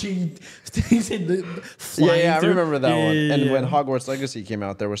 punching things and flying Yeah, I through. remember that one. Yeah, And yeah, when yeah. Hogwarts Legacy came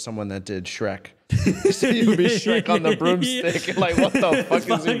out, there was someone that did Shrek. So you would be Shrek on the broomstick. And like, what the fuck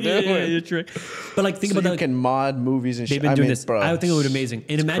is he doing? Yeah, Shrek. But like, think So about you that. can mod movies and They've shit. been I doing mean, this. bro, I would think it would be amazing.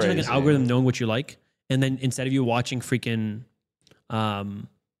 And imagine like crazy. an algorithm knowing what you like, and then instead of you watching freaking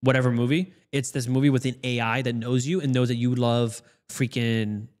whatever movie, it's this movie with an AI that knows you and knows that you love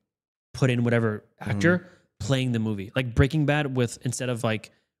freaking put in whatever actor playing the movie. Like Breaking Bad with, instead of like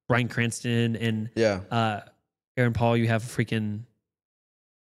Bryan Cranston and Aaron Paul, you have freaking,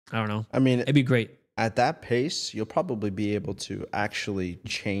 I don't know. I mean, It'd be great. at that pace, you'll probably be able to actually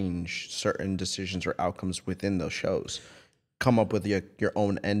change certain decisions or outcomes within those shows. Come up with your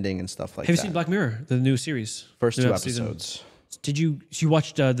own ending and stuff like Have that. you seen Black Mirror, the new series? First The two new season? episodes. Did you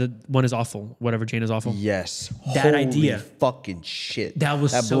watched the One Is Awful, whatever, Jane Is Awful? Yes. That Holy idea. fucking shit. That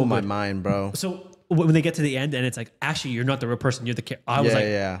was that so blew my good. mind, bro. So when they get to the end and it's like, actually, you're not the real person, you're the character. I was like,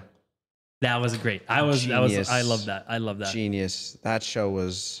 yeah. that was great. I Genius. love that. I love that. Genius. That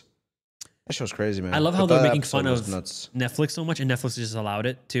show's crazy, man. I love how But they're that making fun episode of was nuts. Netflix so much, and Netflix just allowed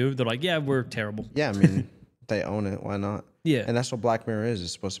it too. They're like, yeah, we're terrible. Yeah, I mean, they own it. Why not? Yeah. And that's what Black Mirror is.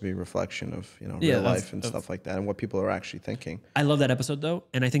 It's supposed to be a reflection of, Yeah, real life and stuff like that and what people are actually thinking. I love that episode though,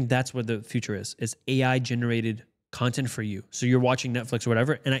 and I think that's what the future is AI generated content for you. So you're watching Netflix or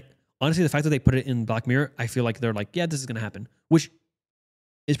whatever, and I honestly, the fact that they put it in Black Mirror, I feel like they're like, yeah, this is gonna happen, which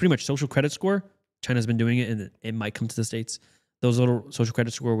is pretty much social credit score. China's been doing it, and it might come to the States. Those little social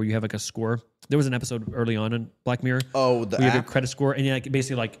credit score where you have like a score. There was an episode early on in Black Mirror. Oh, the where you have app? a credit score, and you like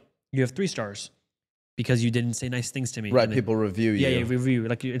basically like you have 3 stars because you didn't say nice things to me. Right, And then- people review you. Yeah, review.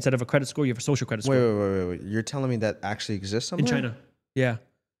 Like instead of a credit score, you have a social credit score Wait. You're telling me that actually exists somewhere? in China. Yeah,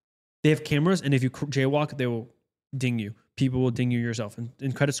 they have cameras, and if you jaywalk, they will ding you. People will ding you yourself. And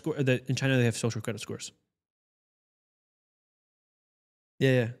in credit score, in China, they have social credit scores.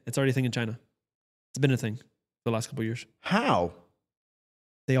 Yeah, it's already a thing in China. It's been a thing for the last couple of years. How?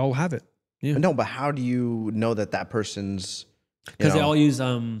 They all have it. Yeah. No, but how do you know that person's... Because they all use, I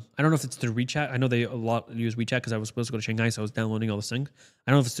don't know if it's through WeChat. I know they a lot use WeChat because I was supposed to go to Shanghai, so I was downloading all this thing.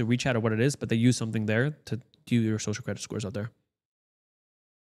 I don't know if it's through WeChat or what it is, but they use something there to do your social credit scores out there.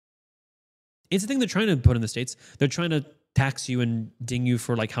 It's a thing they're trying to put in the States. They're trying to tax you and ding you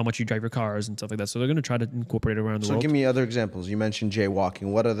for like how much you drive your cars and stuff like that. So they're going to try to incorporate it around the So world. give me other examples. You mentioned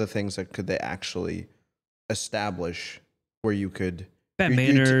jaywalking. What other things that could they actually establish where you could... Bad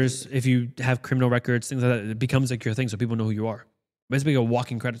manners, if you have criminal records, things like that, it becomes like your thing so people know who you are. Basically a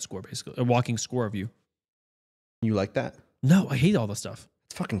walking credit score, basically. A walking score of you. You like that? No, I hate all this stuff.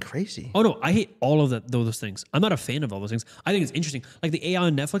 It's fucking crazy. Oh no, I hate all of those things. I'm not a fan of all those things. I think it's interesting. Like the AI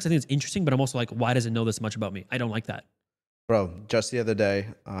on Netflix, I think it's interesting, but I'm also like, why does it know this much about me? I don't like that. Bro, just the other day,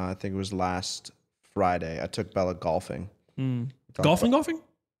 I think it was last Friday, I took Bella golfing. Golfing?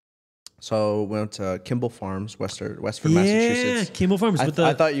 So we went to Kimball Farms, Westford, Massachusetts. Yeah, Kimball Farms.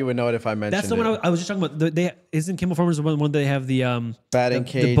 I thought you would know it if I mentioned that's the one it. I was just talking about. Isn't Kimball Farms the one they have the Batting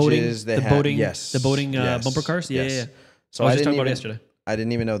the boating, cages. the boating, yes, the boating yes, bumper cars? Yeah, yes. yeah. So I was I just didn't talking about even, it yesterday. I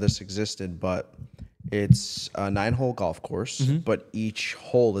didn't even know this existed, but it's a 9-hole golf course, but each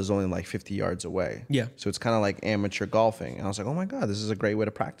hole is only like 50 yards away. Yeah. So it's kind of like amateur golfing. And I was like, oh my God, this is a great way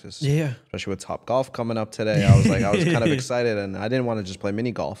to practice. Yeah. Especially with Top Golf coming up today. I was kind of excited, and I didn't want to just play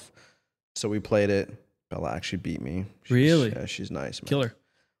mini golf. So we played it. Bella actually beat me. Really? Yeah, she's nice, man. Killer.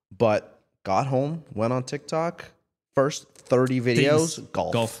 But got home, went on TikTok. First 30 videos,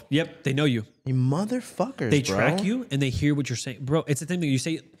 golf. Yep, they know you. You motherfuckers, They bro. track you and they hear what you're saying. Bro, it's the thing that you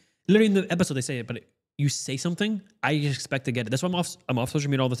say, literally in the episode they say it, but you say something, I expect to get it. That's why I'm off social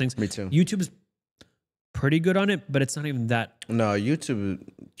media, all those things. Me too. YouTube's pretty good on it, but it's not even that. No,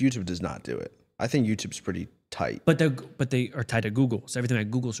 YouTube does not do it. I think YouTube's pretty tight. But they are tied to Google. So everything I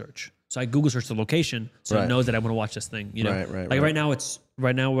Google search. So I Google search the location, so it Right. knows that I want to watch this thing. You know, Right. right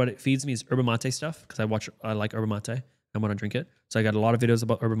now what it feeds me is yerba mate stuff because I like yerba mate. I want to drink it. So I got a lot of videos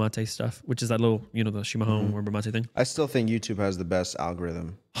about yerba mate stuff, which is that little, the Shimahome yerba mate thing. I still think YouTube has the best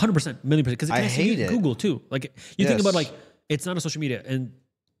algorithm. 100%, million percent. Because it I connects to hate it. Google too. Like you think Yes. about like it's not a social media, and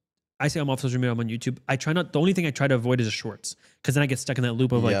I say I'm off social media, I'm on YouTube. I try not, the only thing I try to avoid is the shorts because then I get stuck in that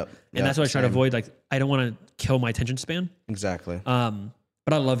loop of like, and that's what I try to avoid. Like, I don't want to kill my attention span. Exactly.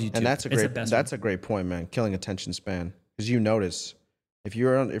 But I love YouTube. And that's a great point, man. Killing attention span. Because you notice if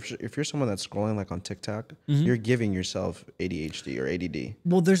you're someone that's scrolling like on TikTok, you're giving yourself ADHD or ADD.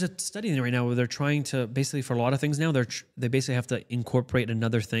 Well, there's a study in there right now where they're trying to basically, for a lot of things now, they basically have to incorporate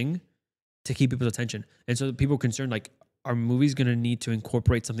another thing to keep people's attention. And so people are concerned, like, are movies going to need to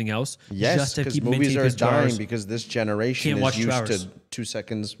incorporate something else? Yes, because movies are dying because this generation is used to 2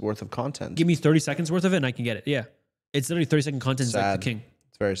 seconds worth of content. Give me 30 seconds worth of it and I can get it. Yeah. It's literally 30-second content is like the king.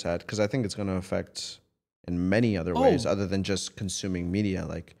 It's very sad because I think it's going to affect in many other ways other than just consuming media.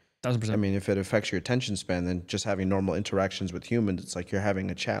 Like, 1000%. I mean, if it affects your attention span, then just having normal interactions with humans, it's like you're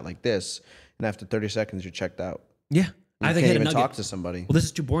having a chat like this, and after 30 seconds, you're checked out. Yeah. I have to can't even talk to somebody. Well, this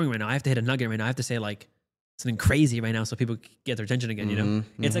is too boring right now. I have to hit a nugget right now. I have to say like something crazy right now so people get their attention again, you know?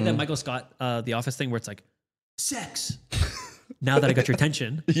 It's like that Michael Scott, The Office thing where it's like, sex. Now that I got your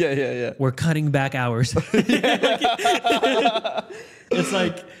attention. Yeah. We're cutting back hours. It's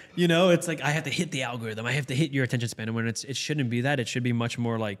like, you know, it's like I have to hit the algorithm. I have to hit your attention span. And when it shouldn't be that. It should be much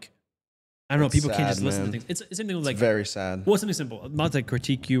more like, I don't know, people can't just listen to things. It's something like, it's very sad. Well, something simple. Not to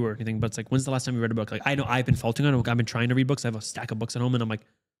critique you or anything, but it's like, when's the last time you read a book? Like, I know I've been faulting on it. I've been trying to read books. I have a stack of books at home and I'm like,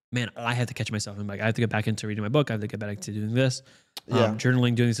 man, I have to catch myself. I'm like, I have to get back into reading my book. I have to get back to doing this,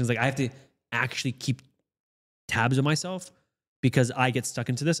 journaling, doing these things. Like, I have to actually keep tabs on myself because I get stuck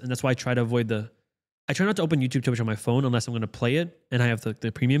into this. And that's why I try to avoid I try not to open YouTube too much on my phone unless I'm going to play it and I have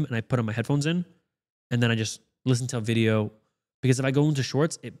the premium and I put on my headphones in and then I just listen to a video because if I go into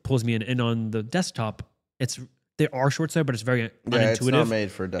shorts, it pulls me in. And on the desktop, there are shorts there, but it's very unintuitive. It's not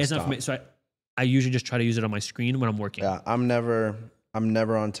made for desktop. It's not for me. So I usually just try to use it on my screen when I'm working. Yeah, I'm never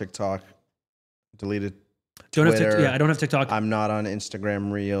on TikTok. Deleted I don't Twitter. have TikTok. I'm not on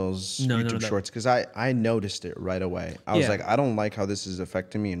Instagram Reels, YouTube Shorts, because I noticed it right away. I was like, I don't like how this is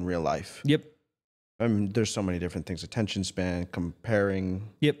affecting me in real life. Yep. I mean, there's so many different things: attention span, comparing.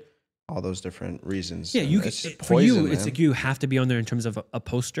 Yep. All those different reasons. Yeah, for you, it's like you have to be on there in terms of a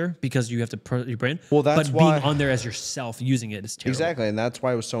poster because you have to promote your brand. Well, that's but why being on there as yourself using it is terrible. Exactly, and that's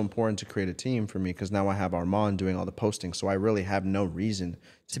why it was so important to create a team for me because now I have Armand doing all the posting, so I really have no reason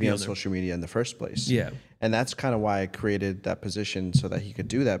to be on social media in the first place. Yeah, and that's kind of why I created that position so that he could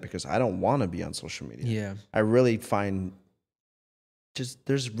do that because I don't want to be on social media. Yeah, I really find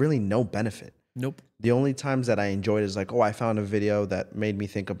there's really no benefit. Nope. The only times that I enjoyed is like, oh, I found a video that made me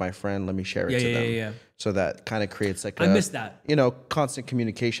think of my friend. Let me share it to them. Yeah. So that kind of creates like I miss that. You know, constant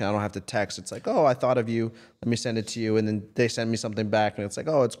communication. I don't have to text. It's like, oh, I thought of you. Let me send it to you. And then they send me something back. And it's like,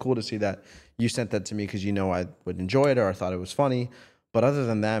 oh, it's cool to see that you sent that to me because you know I would enjoy it or I thought it was funny. But other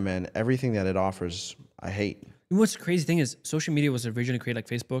than that, man, everything that it offers, I hate. And what's the crazy thing is social media was originally created like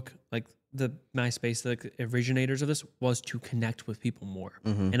Facebook, like the MySpace, the originators of this was to connect with people more.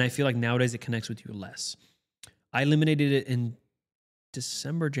 And I feel like nowadays it connects with you less. I eliminated it in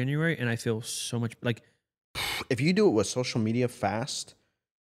December, January, and I feel so much like... If you do it with social media fast,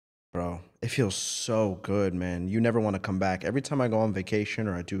 bro, it feels so good, man. You never want to come back. Every time I go on vacation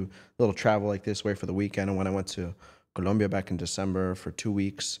or I do a little travel like this way for the weekend, and when I went to Colombia back in December for 2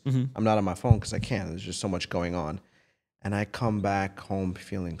 weeks, I'm not on my phone because I can't. There's just so much going on. And I come back home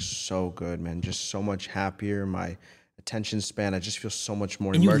feeling so good, man. Just so much happier. My attention span, I just feel so much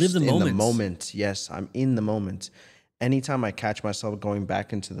more immersed in the moment. Yes, I'm in the moment. Anytime I catch myself going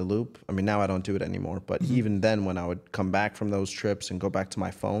back into the loop, I mean, now I don't do it anymore, but even then when I would come back from those trips and go back to my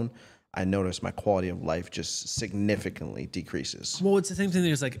phone, I noticed my quality of life just significantly decreases. Well, it's the same thing.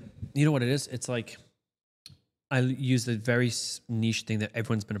 It's like, you know what it is? It's like, I use the very niche thing that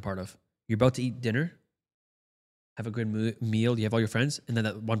everyone's been a part of. You're about to eat dinner, have a good meal, you have all your friends, and then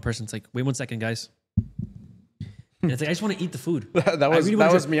that one person's like, wait 1 second, guys. And it's like, I just want to eat the food. that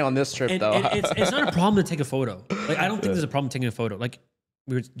was me on this trip, though. And it's not a problem to take a photo. Like, I don't think there's a problem taking a photo. Like,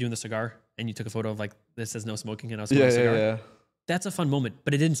 we were doing the cigar, and you took a photo of, like, this says no smoking, and I was smoking a cigar. Yeah. That's a fun moment,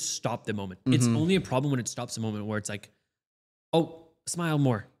 but it didn't stop the moment. It's only a problem when it stops the moment where it's like, oh, smile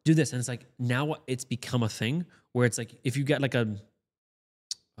more, do this. And it's like, now it's become a thing where it's like, if you get like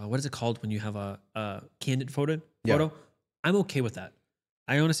what is it called when you have a candid photo? I'm okay with that.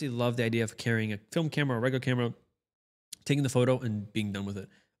 I honestly love the idea of carrying a film camera or a regular camera, taking the photo and being done with it.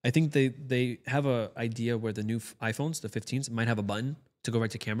 I think they have a idea where the new iPhones, the 15s, might have a button to go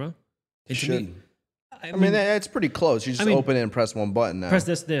right to camera. It should. I mean, it's pretty close. You just open it and press one button now. Press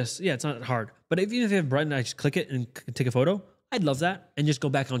this. Yeah, it's not hard. But even if you have a button, I just click it and take a photo. I'd love that and just go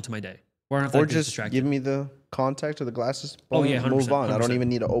back onto my day. Or just give me the contact or the glasses. Boom, 100%, move on. 100%. I don't even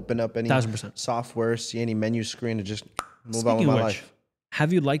need to open up any 1000%. Software, see any menu screen, and just move on with my life.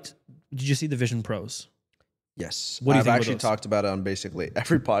 Have you liked did you see the Vision Pros? Yes. What do you I've think about actually those? taled about it on basically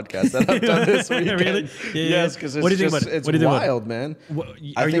every podcast that I've done this weekend. Really? Yeah, Yes, because What do you think just, about it? it's What do you think about it? wild, man.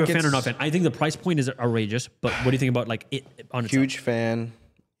 Are you a think fan or it's- not fan? I think the price point is outrageous, but what do you think about like it on its own? Huge fan,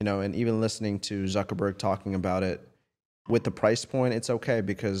 you know, and even listening to Zuckerberg talking about it with the price point, it's okay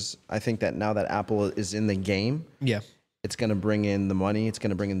because I think that now that Apple is in the game, Yeah. it's going to bring in the money, it's going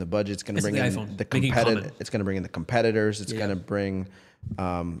to bring in the budget, it's going to It's bring the in iPhone, the making it common. competitive, it's going to bring in the competitors, it's Yeah. going to bring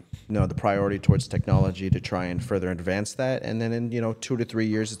you know, the priority towards technology to try and further advance that, and then in, you know, 2 to 3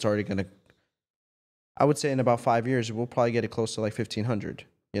 years it's already going to, I would say in about 5 years we'll probably get it close to like 1,500,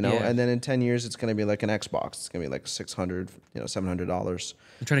 you know, Yeah. and then in 10 years it's going to be like an Xbox, it's going to be like $600, you know, $700.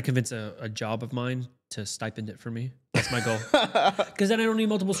 I'm trying to convince a job of mine to stipend it for me. That's my goal. Because then I don't need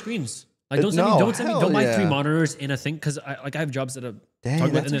multiple screens. Like don't send me, No, don't buy hell 3 yeah. monitors in a thing. Because I have jobs that are Dang,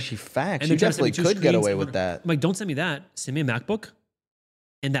 talking about that's actually facts. and You they're trying to send me definitely 2 could get screens away and with whatever. that. I'm like, don't send me that. Send me a MacBook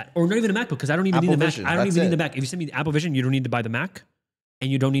and that, or not even a MacBook because I don't even Apple need the Mac. Vision, I don't that's even need it. the Mac. If you send me the Apple Vision, you don't need to buy the Mac,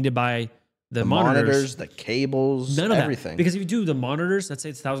 and you don't need to buy the The monitors. monitors, the cables, None of everything. that. Because if you do the monitors, let's say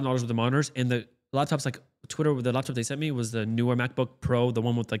it's $1,000 with the monitors, and the laptops like Twitter, the laptop they sent me was the newer MacBook Pro, the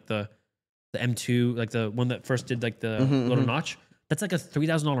one with like the M2, like the one that first did like the little notch. That's like a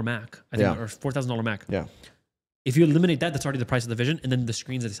 $3,000 Mac, I think, Yeah. or $4,000 Mac. Yeah. If you eliminate that, that's already the price of the Vision, and then the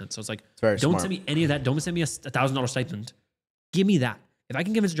screens that they sent. So it's like, very don't smart. send me any of that. Don't send me a $1,000 stipend. Give me that. If I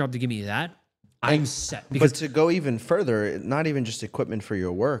can convince a job to give me that, I'm set. Because But to go even further, not even just equipment for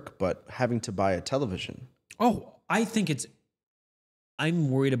your work, but having to buy a television. I think it's. I'm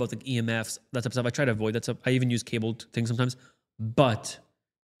worried about the EMFs, that type of stuff. I try to avoid that stuff. I even use cabled things sometimes. But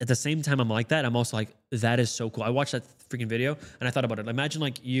at the same time, I'm like that. I'm also like, that is so cool. I watched that freaking video and I thought about it. Imagine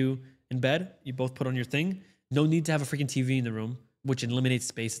like you in bed, you both put on your thing. No need to have a freaking TV in the room, which eliminates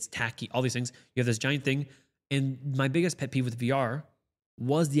space. It's tacky, all these things. You have this giant thing. And my biggest pet peeve with VR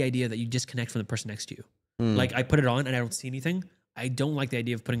was the idea that you disconnect from the person next to you. Like I put it on and I don't see anything. I don't like the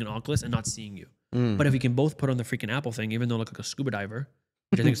idea of putting an Oculus and not seeing you. But if we can both put on the freaking Apple thing, even though I look like a scuba diver,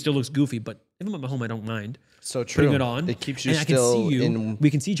 which I think still looks goofy, but if I'm at home, I don't mind. So true. Putting it on. It keeps you and I can still see you. in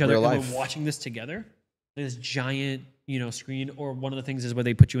We can see each other real and life. we're watching this together. This giant, screen. Or one of the things is where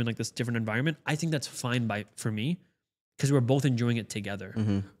they put you in like this different environment. I think that's fine for me because we're both enjoying it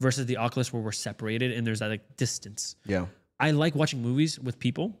together versus the Oculus where we're separated and there's that like distance. Yeah. I like watching movies with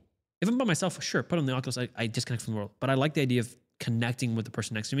people. If I'm by myself, sure, put on the Oculus, I disconnect from the world. But I like the idea of connecting with the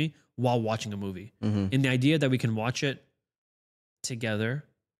person next to me while watching a movie. And the idea that we can watch it together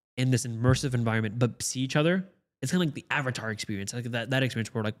in this immersive environment, but see each other, it's kind of like the Avatar experience, like that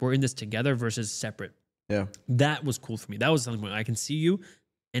experience where like we're in this together versus separate. Yeah. That was cool for me. That was something where I can see you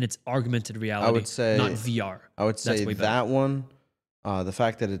and it's augmented reality, I would say not VR. I would That's say way better. that one, the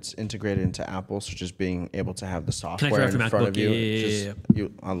fact that it's integrated into Apple, so just being able to have the software right in from front of MacBook. you, Yeah.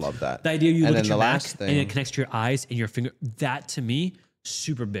 I love that. The idea you And look then at your the Mac last and thing- it connects to your eyes and your finger. That to me,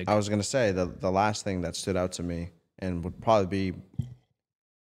 super big. I was gonna say the last thing that stood out to me and would probably be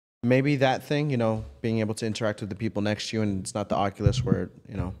maybe that thing, being able to interact with the people next to you, and it's not the Oculus where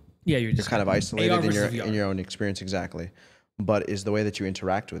Yeah, you're kind of AR isolated in versus your VR. in your own experience exactly. But is the way that you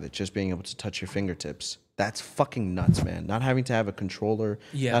interact with it, just being able to touch your fingertips. That's fucking nuts, man. Not having to have a controller,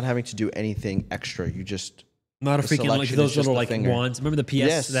 Yeah. not having to do anything extra. You just Not a the freaking like selection those is just little the like finger. wands. Remember the PS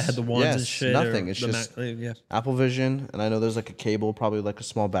Yes, that had the wands and yes, shit? nothing. Or It's the just yeah. Apple Vision, and I know there's like a cable, probably like a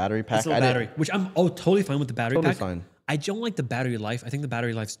small battery pack. It's a little I didn't- battery, which I'm totally fine with the battery Totally pack. fine. I don't like the battery life. I think the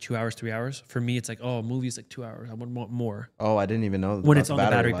battery life's 2 hours, 3 hours. For me, it's like, oh, a movie's like 2 hours. I would want more Oh, I didn't even know when about it's on the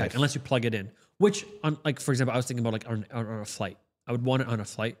battery life. pack, unless you plug it in. Which, on like for example, I was thinking about like on a flight. I would want it on a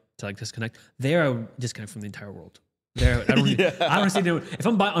flight to like disconnect. There, I would disconnect from the entire world. There, I don't. Need, I don't see. If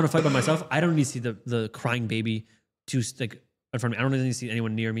I'm on a flight by myself, I don't need to see the crying baby to like in front of me. I don't need to see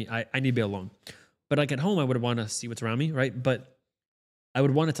anyone near me. I need to be alone. But like at home, I would want to see what's around me, right? But I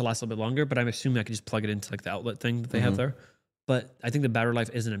would want it to last a little bit longer. But I'm assuming I could just plug it into like the outlet thing that they have there. But I think the battery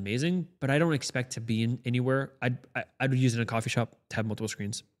life isn't amazing. But I don't expect to be in anywhere. I'd use it in a coffee shop to have multiple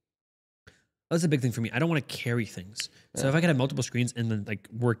screens. That's a big thing for me. I don't want to carry things. So if I could have multiple screens and then like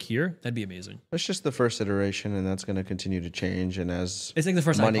work here, that'd be amazing. It's just the first iteration, and that's going to continue to change. And as It's like the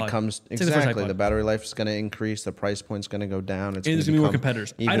first money iPod. comes, It's like the first exactly, iPod. the battery life is going to increase. The price point's going to go down. It's And there's going gonna to be more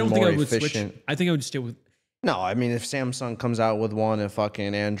competitors. Even I don't think more I would efficient. switch. I think I would just stay with. No, I mean, if Samsung comes out with one, a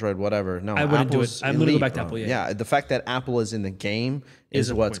fucking Android, whatever. No, I wouldn't do it. Apple's I'm gonna go elite, back to bro. Apple, yeah. Yeah, the fact that Apple is in the game Is is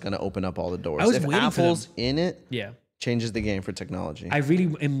a what's point. going to open up all the doors. I was If waiting for Apple's in it, Yeah, changes the game for technology. I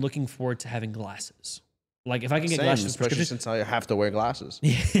really am looking forward to having glasses. Like if I can get Same, glasses, especially prescription. since I have to wear glasses.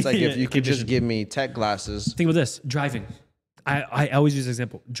 It's like if you could just give me tech glasses. Think about this: driving. I always use this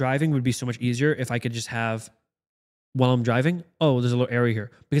example. Driving would be so much easier if I could just have while I'm driving. Oh, there's a little area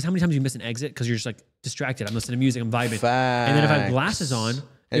here. Because how many times you miss an exit because you're just like distracted? I'm listening to music, I'm vibing. And then if I have glasses on, it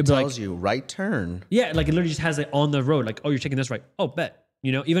it'd be tells like, you right turn. yeah, like it literally just has it on the road. Like, oh, you're taking this right. Oh, bet.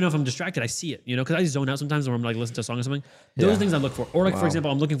 You know, even if I'm distracted, I see it. You know, because I zone out sometimes when I'm like listening to a song or something. Those things I look for. Or like, for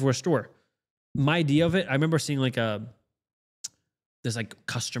example, I'm looking for a store. My idea of it, I remember seeing like this like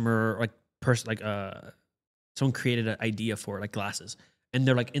customer, like person, like someone created an idea for like glasses. And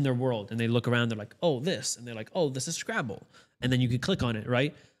they're like in their world and they look around, they're like, oh, this. And they're like, oh, this is Scrabble. And then you could click on it,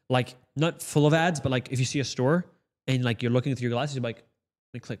 right? Like not full of ads, but like if you see a store and like you're looking through your glasses, you're like,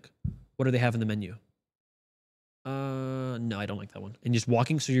 let me click. What do they have in the menu? No, I don't like that one. And just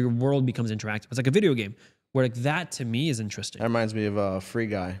walking, so your world becomes interactive. It's like a video game where like that to me is interesting. That reminds me of a Free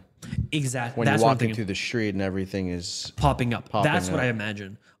Guy. Exactly. When That's you're what I'm walking thinking. through the street and everything is Popping up. That's what up. I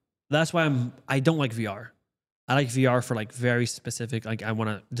imagine. That's why I don't like VR. I like VR for like very specific, like I want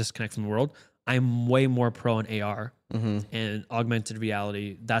to disconnect from the world. I'm way more pro on AR and augmented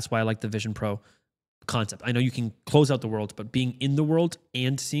reality. That's why I like the Vision Pro concept. I know you can close out the world, but being in the world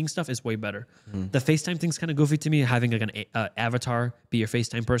and seeing stuff is way better. The FaceTime thing's kind of goofy to me. Having like an avatar be your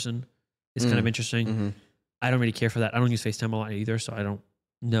FaceTime person is kind of interesting. I don't really care for that. I don't use FaceTime a lot either, so I don't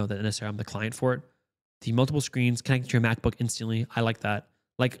know that necessarily I'm the client for it. The multiple screens, connecting to your MacBook instantly. I like that.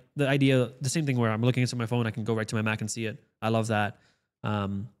 Like the idea, the same thing where I'm looking at my phone, I can go right to my Mac and see it. I love that.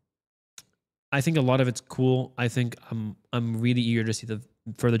 I think a lot of it's cool. I think I'm really eager to see the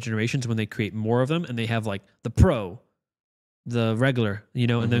further generations when they create more of them and they have like the Pro, the regular, you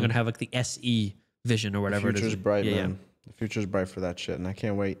know, and they're gonna have like the SE vision or whatever. The future's bright, man. Yeah. The future's bright for that shit, and I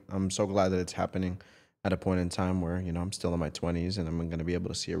can't wait. I'm so glad that it's happening at a point in time where, you know, I'm still in my 20s and I'm going to be able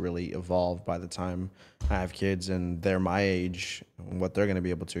to see it really evolve by the time I have kids and they're my age, and what they're going to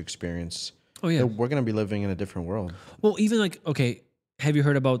be able to experience. Oh yeah. We're going to be living in a different world. Well, even like, okay, have you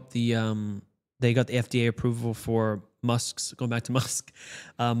heard about the they got the FDA approval for Musk's, going back to Musk,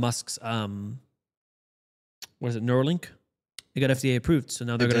 Musk's what is it, Neuralink? They got FDA approved, so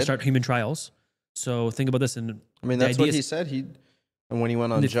now they're going to start human trials. So think about this, and I mean, that's what he said. And when he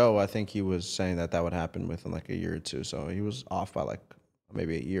went on Joe, I think he was saying that would happen within like a year or two. So he was off by like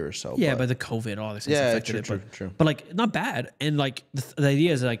maybe a year or so. Yeah, by the COVID, all this. Yeah, true. But like, not bad. And like, the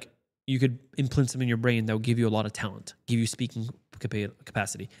idea is like, you could implant something in your brain that will give you a lot of talent, give you speaking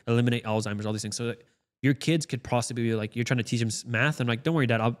capacity, eliminate Alzheimer's, all these things. So that your kids could possibly be like, you're trying to teach them math, and like, don't worry,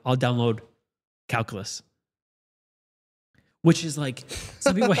 Dad, I'll download calculus. Which is like,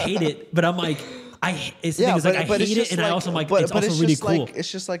 some people hate it, but I'm like, I hate it, and I also like, it's also really cool.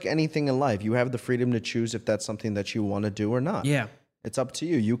 It's just like anything in life. You have the freedom to choose if that's something that you want to do or not. Yeah. It's up to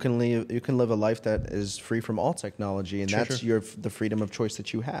you. You can live a life that is free from all technology, and that's the freedom of choice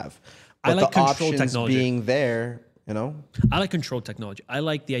that you have. But I like the control options technology being there, you know. I like control technology. I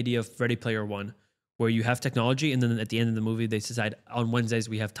like the idea of Ready Player One, where you have technology, and then at the end of the movie, they decide on Wednesdays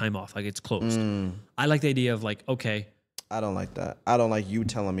we have time off, like it's closed. I like the idea of like, okay. I don't like that. I don't like you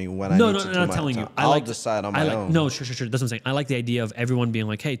telling me when I need to do my time. No, I'm not telling you. I'll decide on my own. No, sure. That's what I'm saying. I like the idea of everyone being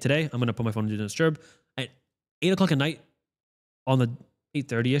like, hey, today I'm going to put my phone on Do Not Disturb. At 8 o'clock at night, on the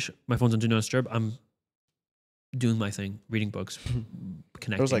 8:30ish, my phone's on Do Not Disturb. I'm doing my thing, reading books,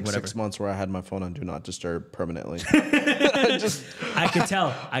 connecting, There was like whatever. 6 months where I had my phone on Do Not Disturb permanently. I could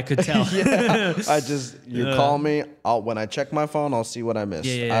tell. Yeah, you call me. When I check my phone, I'll see what I missed.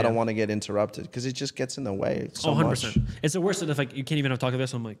 I don't want to get interrupted because it just gets in the way so 100%. much. It's the worst that if like you can't even have talk to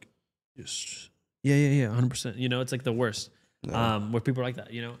this, I'm like, yes, yeah, 100%. You know, it's like the worst. Where people are like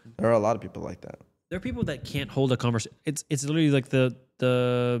that. You know, there are a lot of people like that. There are people that can't hold a conversation. It's literally like the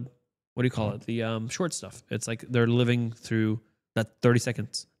what do you call it? The short stuff. It's like they're living through that 30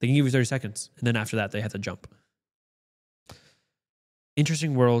 seconds. They can give you 30 seconds, and then after that, they have to jump.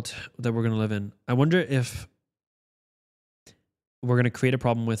 Interesting world that we're going to live in. I wonder if we're going to create a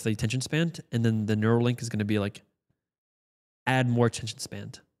problem with the attention span, and then the Neuralink is going to be like, add more attention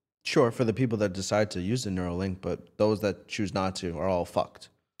span. Sure, for the people that decide to use the Neuralink, but those that choose not to are all fucked.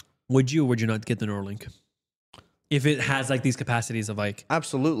 Would you or would you not get the Neuralink? If it has like these capacities of like...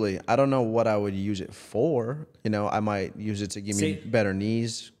 Absolutely. I don't know what I would use it for. You know, I might use it to give me better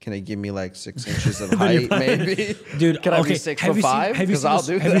knees. Can it give me like 6 inches of height maybe? Dude, can I be 6'5"? Because I'll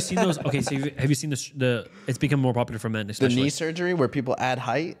do that. Have you seen those? Okay, so have you seen the it's become more popular for men, especially. The knee surgery where people add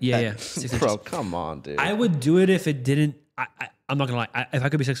height? Yeah. Bro, come on, dude. I would do it if it didn't... I'm not going to lie. If I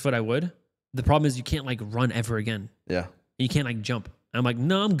could be 6 foot, I would. The problem is you can't like run ever again. Yeah. You can't like jump. I'm like,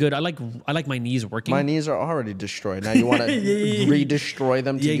 no, I'm good. I like my knees working. My knees are already destroyed. Now you want to re-destroy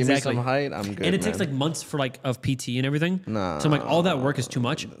them to give me some height? I'm good. And it takes like months for like of PT and everything. Nah. So I'm like, all that work is too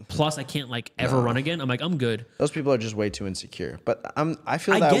much. Plus, I can't like ever run again. I'm like, I'm good. Those people are just way too insecure. But I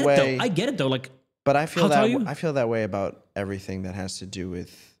feel that way. I get it though. Like But I feel How tall are that you? I feel that way about everything that has to do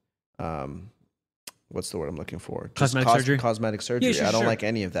with what's the word I'm looking for? Just Cosmetic surgery? Cosmetic surgery. sure, I don't sure. like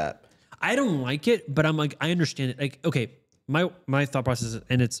any of that. I don't like it, but I'm like, I understand it. Like, okay, my thought process,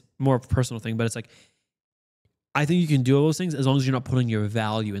 and it's more of a personal thing, but it's like, I think you can do all those things as long as you're not putting your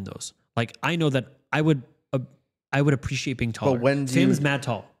value in those. Like, I know that I would appreciate being taller. when do Fam's you- mad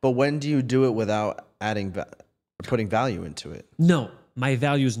tall. But when do you do it without putting value into it? No, my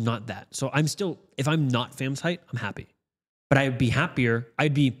value is not that. So I'm still, if I'm not Fam's height, I'm happy. But I'd be happier.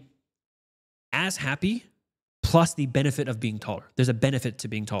 I'd be as happy plus the benefit of being taller. There's a benefit to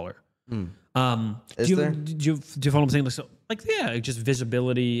being taller. Is there? Do you follow what I'm saying? Like, so, like, yeah, just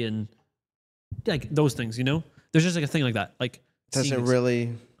visibility and like those things, you know? There's just like a thing like that. Like, Does seeing it things.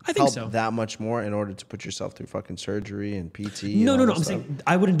 really I think help so. that much more in order to put yourself through fucking surgery and PT? No, and all no. that I'm stuff? saying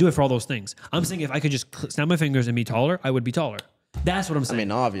I wouldn't do it for all those things. I'm saying if I could just snap my fingers and be taller, I would be taller. That's what I'm saying. mean,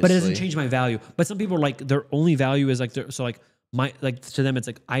 But it obviously. doesn't change my value. But some people are like, their only value is like, so like to them, it's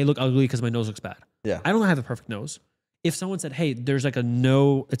like, I look ugly because my nose looks bad. Yeah. I don't have a perfect nose. If someone said, hey, there's like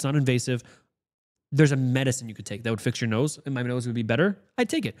it's not invasive, there's a medicine you could take that would fix your nose and my nose would be better, I'd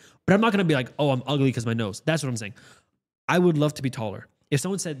take it. But I'm not going to be like, oh, I'm ugly because my nose. That's what I'm saying. I would love to be taller. If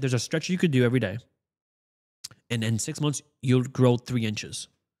someone said there's a stretch you could do every day and in 6 months you'll grow 3 inches,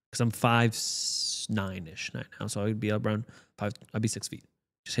 because I'm 5'9"-ish now, so I'd be up around 5, I'd be 6 feet,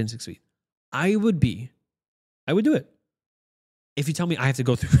 just hitting 6 feet. I would do it. If you tell me I have to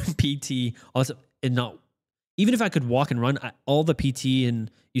go through PT, all that stuff, and not, even if I could walk and run, all the PT and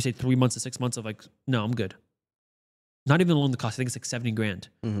you say 3 months to 6 months of like, no, I'm good. Not even alone the cost. I think it's like 70 grand.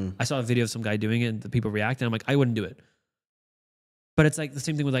 I saw a video of some guy doing it and the people react, and I'm like, I wouldn't do it. But it's like the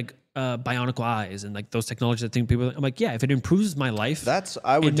same thing with like bionic eyes and like those technologies. I think people, I'm like, yeah, if it improves my life,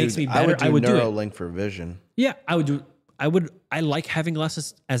 I would makes me I would better, do I would do it. Neuralink for vision. yeah, I would do. I like having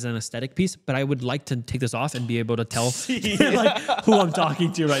glasses as an aesthetic piece, but I would like to take this off and be able to tell like who I'm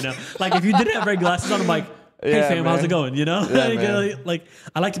talking to right now. Like if you didn't have red glasses on, I'm like, hey Yeah, fam, how's man. it going? You know, Yeah, man. like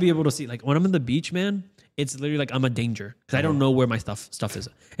I like to be able to see. Like when I'm in the beach, man, it's literally like I'm a danger because I don't know where my stuff is.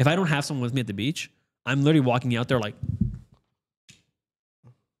 If I don't have someone with me at the beach, I'm literally walking out there like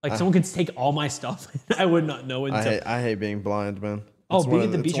someone could take all my stuff. I would not know until. I hate being blind, man. Oh, It's being one at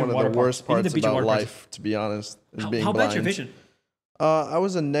of the beach it's and one water of the parks. worst Being at the parts beach and about water parks. life, to be honest, is being How blind. bad's your vision? I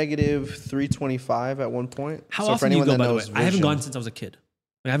was a negative 325 at one point. How so for often do you anyone go, that by the way? knows I haven't vision- gone since I was a kid.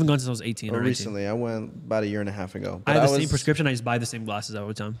 Like, I haven't gone since I was 18 or 19. recently. I went about a year and a half ago. I But have the same prescription. I just buy the same glasses all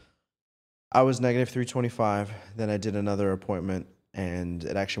the time. I was negative 325. Then I did another appointment, and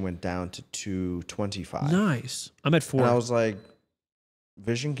it actually went down to 225. Nice. I'm at 4. And I was like,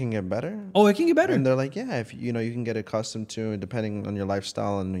 vision can get better. Oh, it can get better. And they're like, yeah, if you can get accustomed to, and depending on your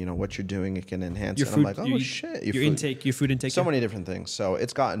lifestyle and what you're doing, it can enhance. Your it. food, And I'm like, oh shit, your food intake. so many different things. So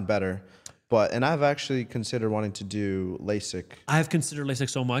it's gotten better, and I've actually considered wanting to do LASIK. I've considered LASIK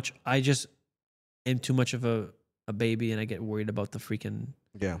so much. I just am too much of a baby, and I get worried about the freaking.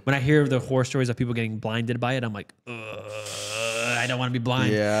 Yeah. When I hear the horror stories of people getting blinded by it, I'm like, ugh, I don't want to be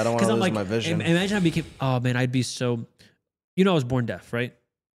blind. Yeah, I don't want to I'm lose like, my vision. Imagine I became. Oh man, I'd be so. I was born deaf, right?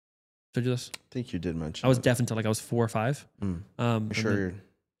 Told you this. I think you did mention. I was it. deaf until like I was 4 or 5. You and sure then- you're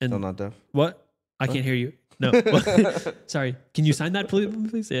and still not deaf? What? I can't hear you. No. Sorry. Can you sign that,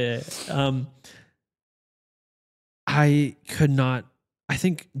 please? Yeah. I could not. I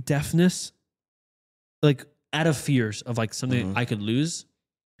think deafness, like out of fears of like something I could lose,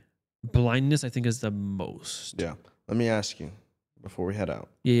 blindness, I think is the most. Yeah. Let me ask you before we head out.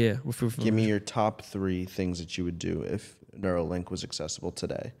 Yeah. Give me your top 3 things that you would do if Neuralink was accessible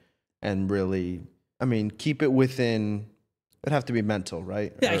today, and really, keep it within. It'd have to be mental,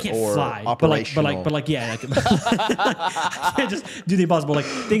 right? Yeah, I can't or fly. Operational. But yeah. I can't just do the impossible. Like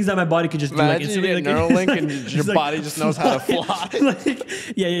things that my body could just do. Like Imagine you instantly. get Like, Neuralink and your body just knows how to fly.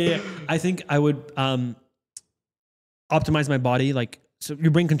 Yeah. I think I would optimize my body. Like, so your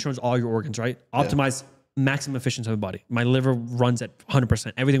brain controls all your organs, right? Optimize maximum efficiency of my body. My liver runs at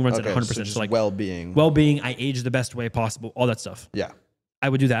 100%. Everything runs at 100%. So just like well-being. well-being, I age the best way possible, all that stuff. Yeah. I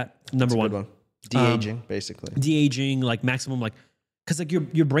would do that. Number Good one. De-aging, basically. De-aging, like maximum, like, because like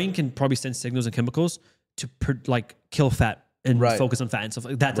your brain can probably send signals and chemicals to kill fat and focus on fat and stuff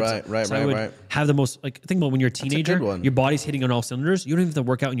like that. So I would have the most, like, think about when you're a teenager, your body's hitting on all cylinders. You don't even have to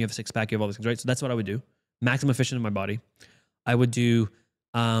work out and you have a 6-pack, you have all these things, right? So that's what I would do. Maximum efficient in my body. I would do,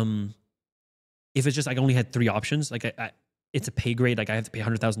 if it's just, I only had 3 options, like it's a pay grade, like I have to pay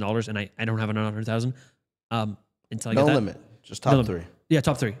 $100,000 and I don't have another 100,000 until I get that. No limit, just top 3. Yeah,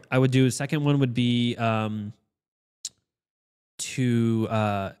 top 3. I would do, second one would be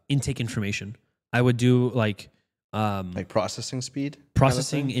to intake information. I would do like processing speed?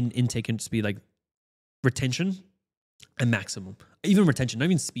 Processing and intake and speed, like retention and maximum. Even retention, not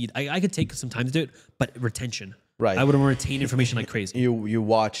even speed. I could take some time to do it, but retention. Right. I would retain information like crazy. You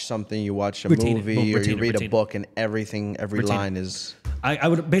watch something, you watch a Retain it. movie, Boom, or retain you it, read retain a it. book, and everything, every Retain line is. I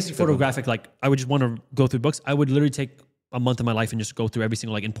would basically photographic, like I would just want to go through books. I would literally take a month of my life and just go through every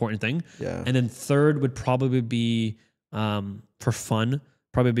single like important thing. Yeah. And then third would probably be for fun,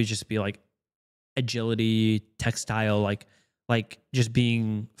 probably just be like agility, textile, like just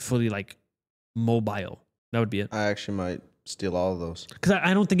being fully like mobile. That would be it. I actually might steal all of those. Because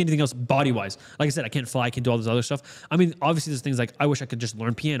I don't think anything else body wise. Like I said, I can't fly, I can do all this other stuff. I mean, obviously there's things like I wish I could just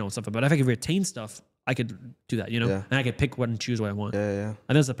learn piano and stuff, but if I could retain stuff, I could do that, you know? Yeah. And I could pick what and choose what I want. Yeah, yeah. I think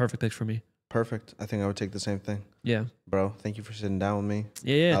that's the perfect pick for me. Perfect. I think I would take the same thing. Yeah. Bro, thank you for sitting down with me.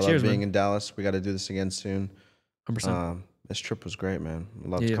 Yeah, I cheers, love being man. in Dallas. We got to do this again soon. 100%. This trip was great, man. I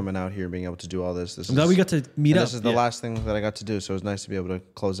loved coming out here and being able to do all this. I'm glad we got to meet up. This is the last thing that I got to do, so it was nice to be able to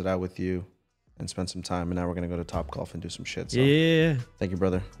close it out with you and spend some time. And now we're going to go to Top Golf and do some shit. So Yeah. thank you,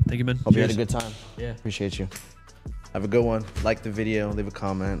 brother. Thank you, man. Hope you had Cheers. a good time. Yeah. Appreciate you. Have a good one. Like the video, leave a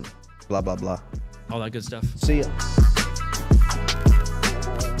comment, blah, blah, blah. All that good stuff. See ya.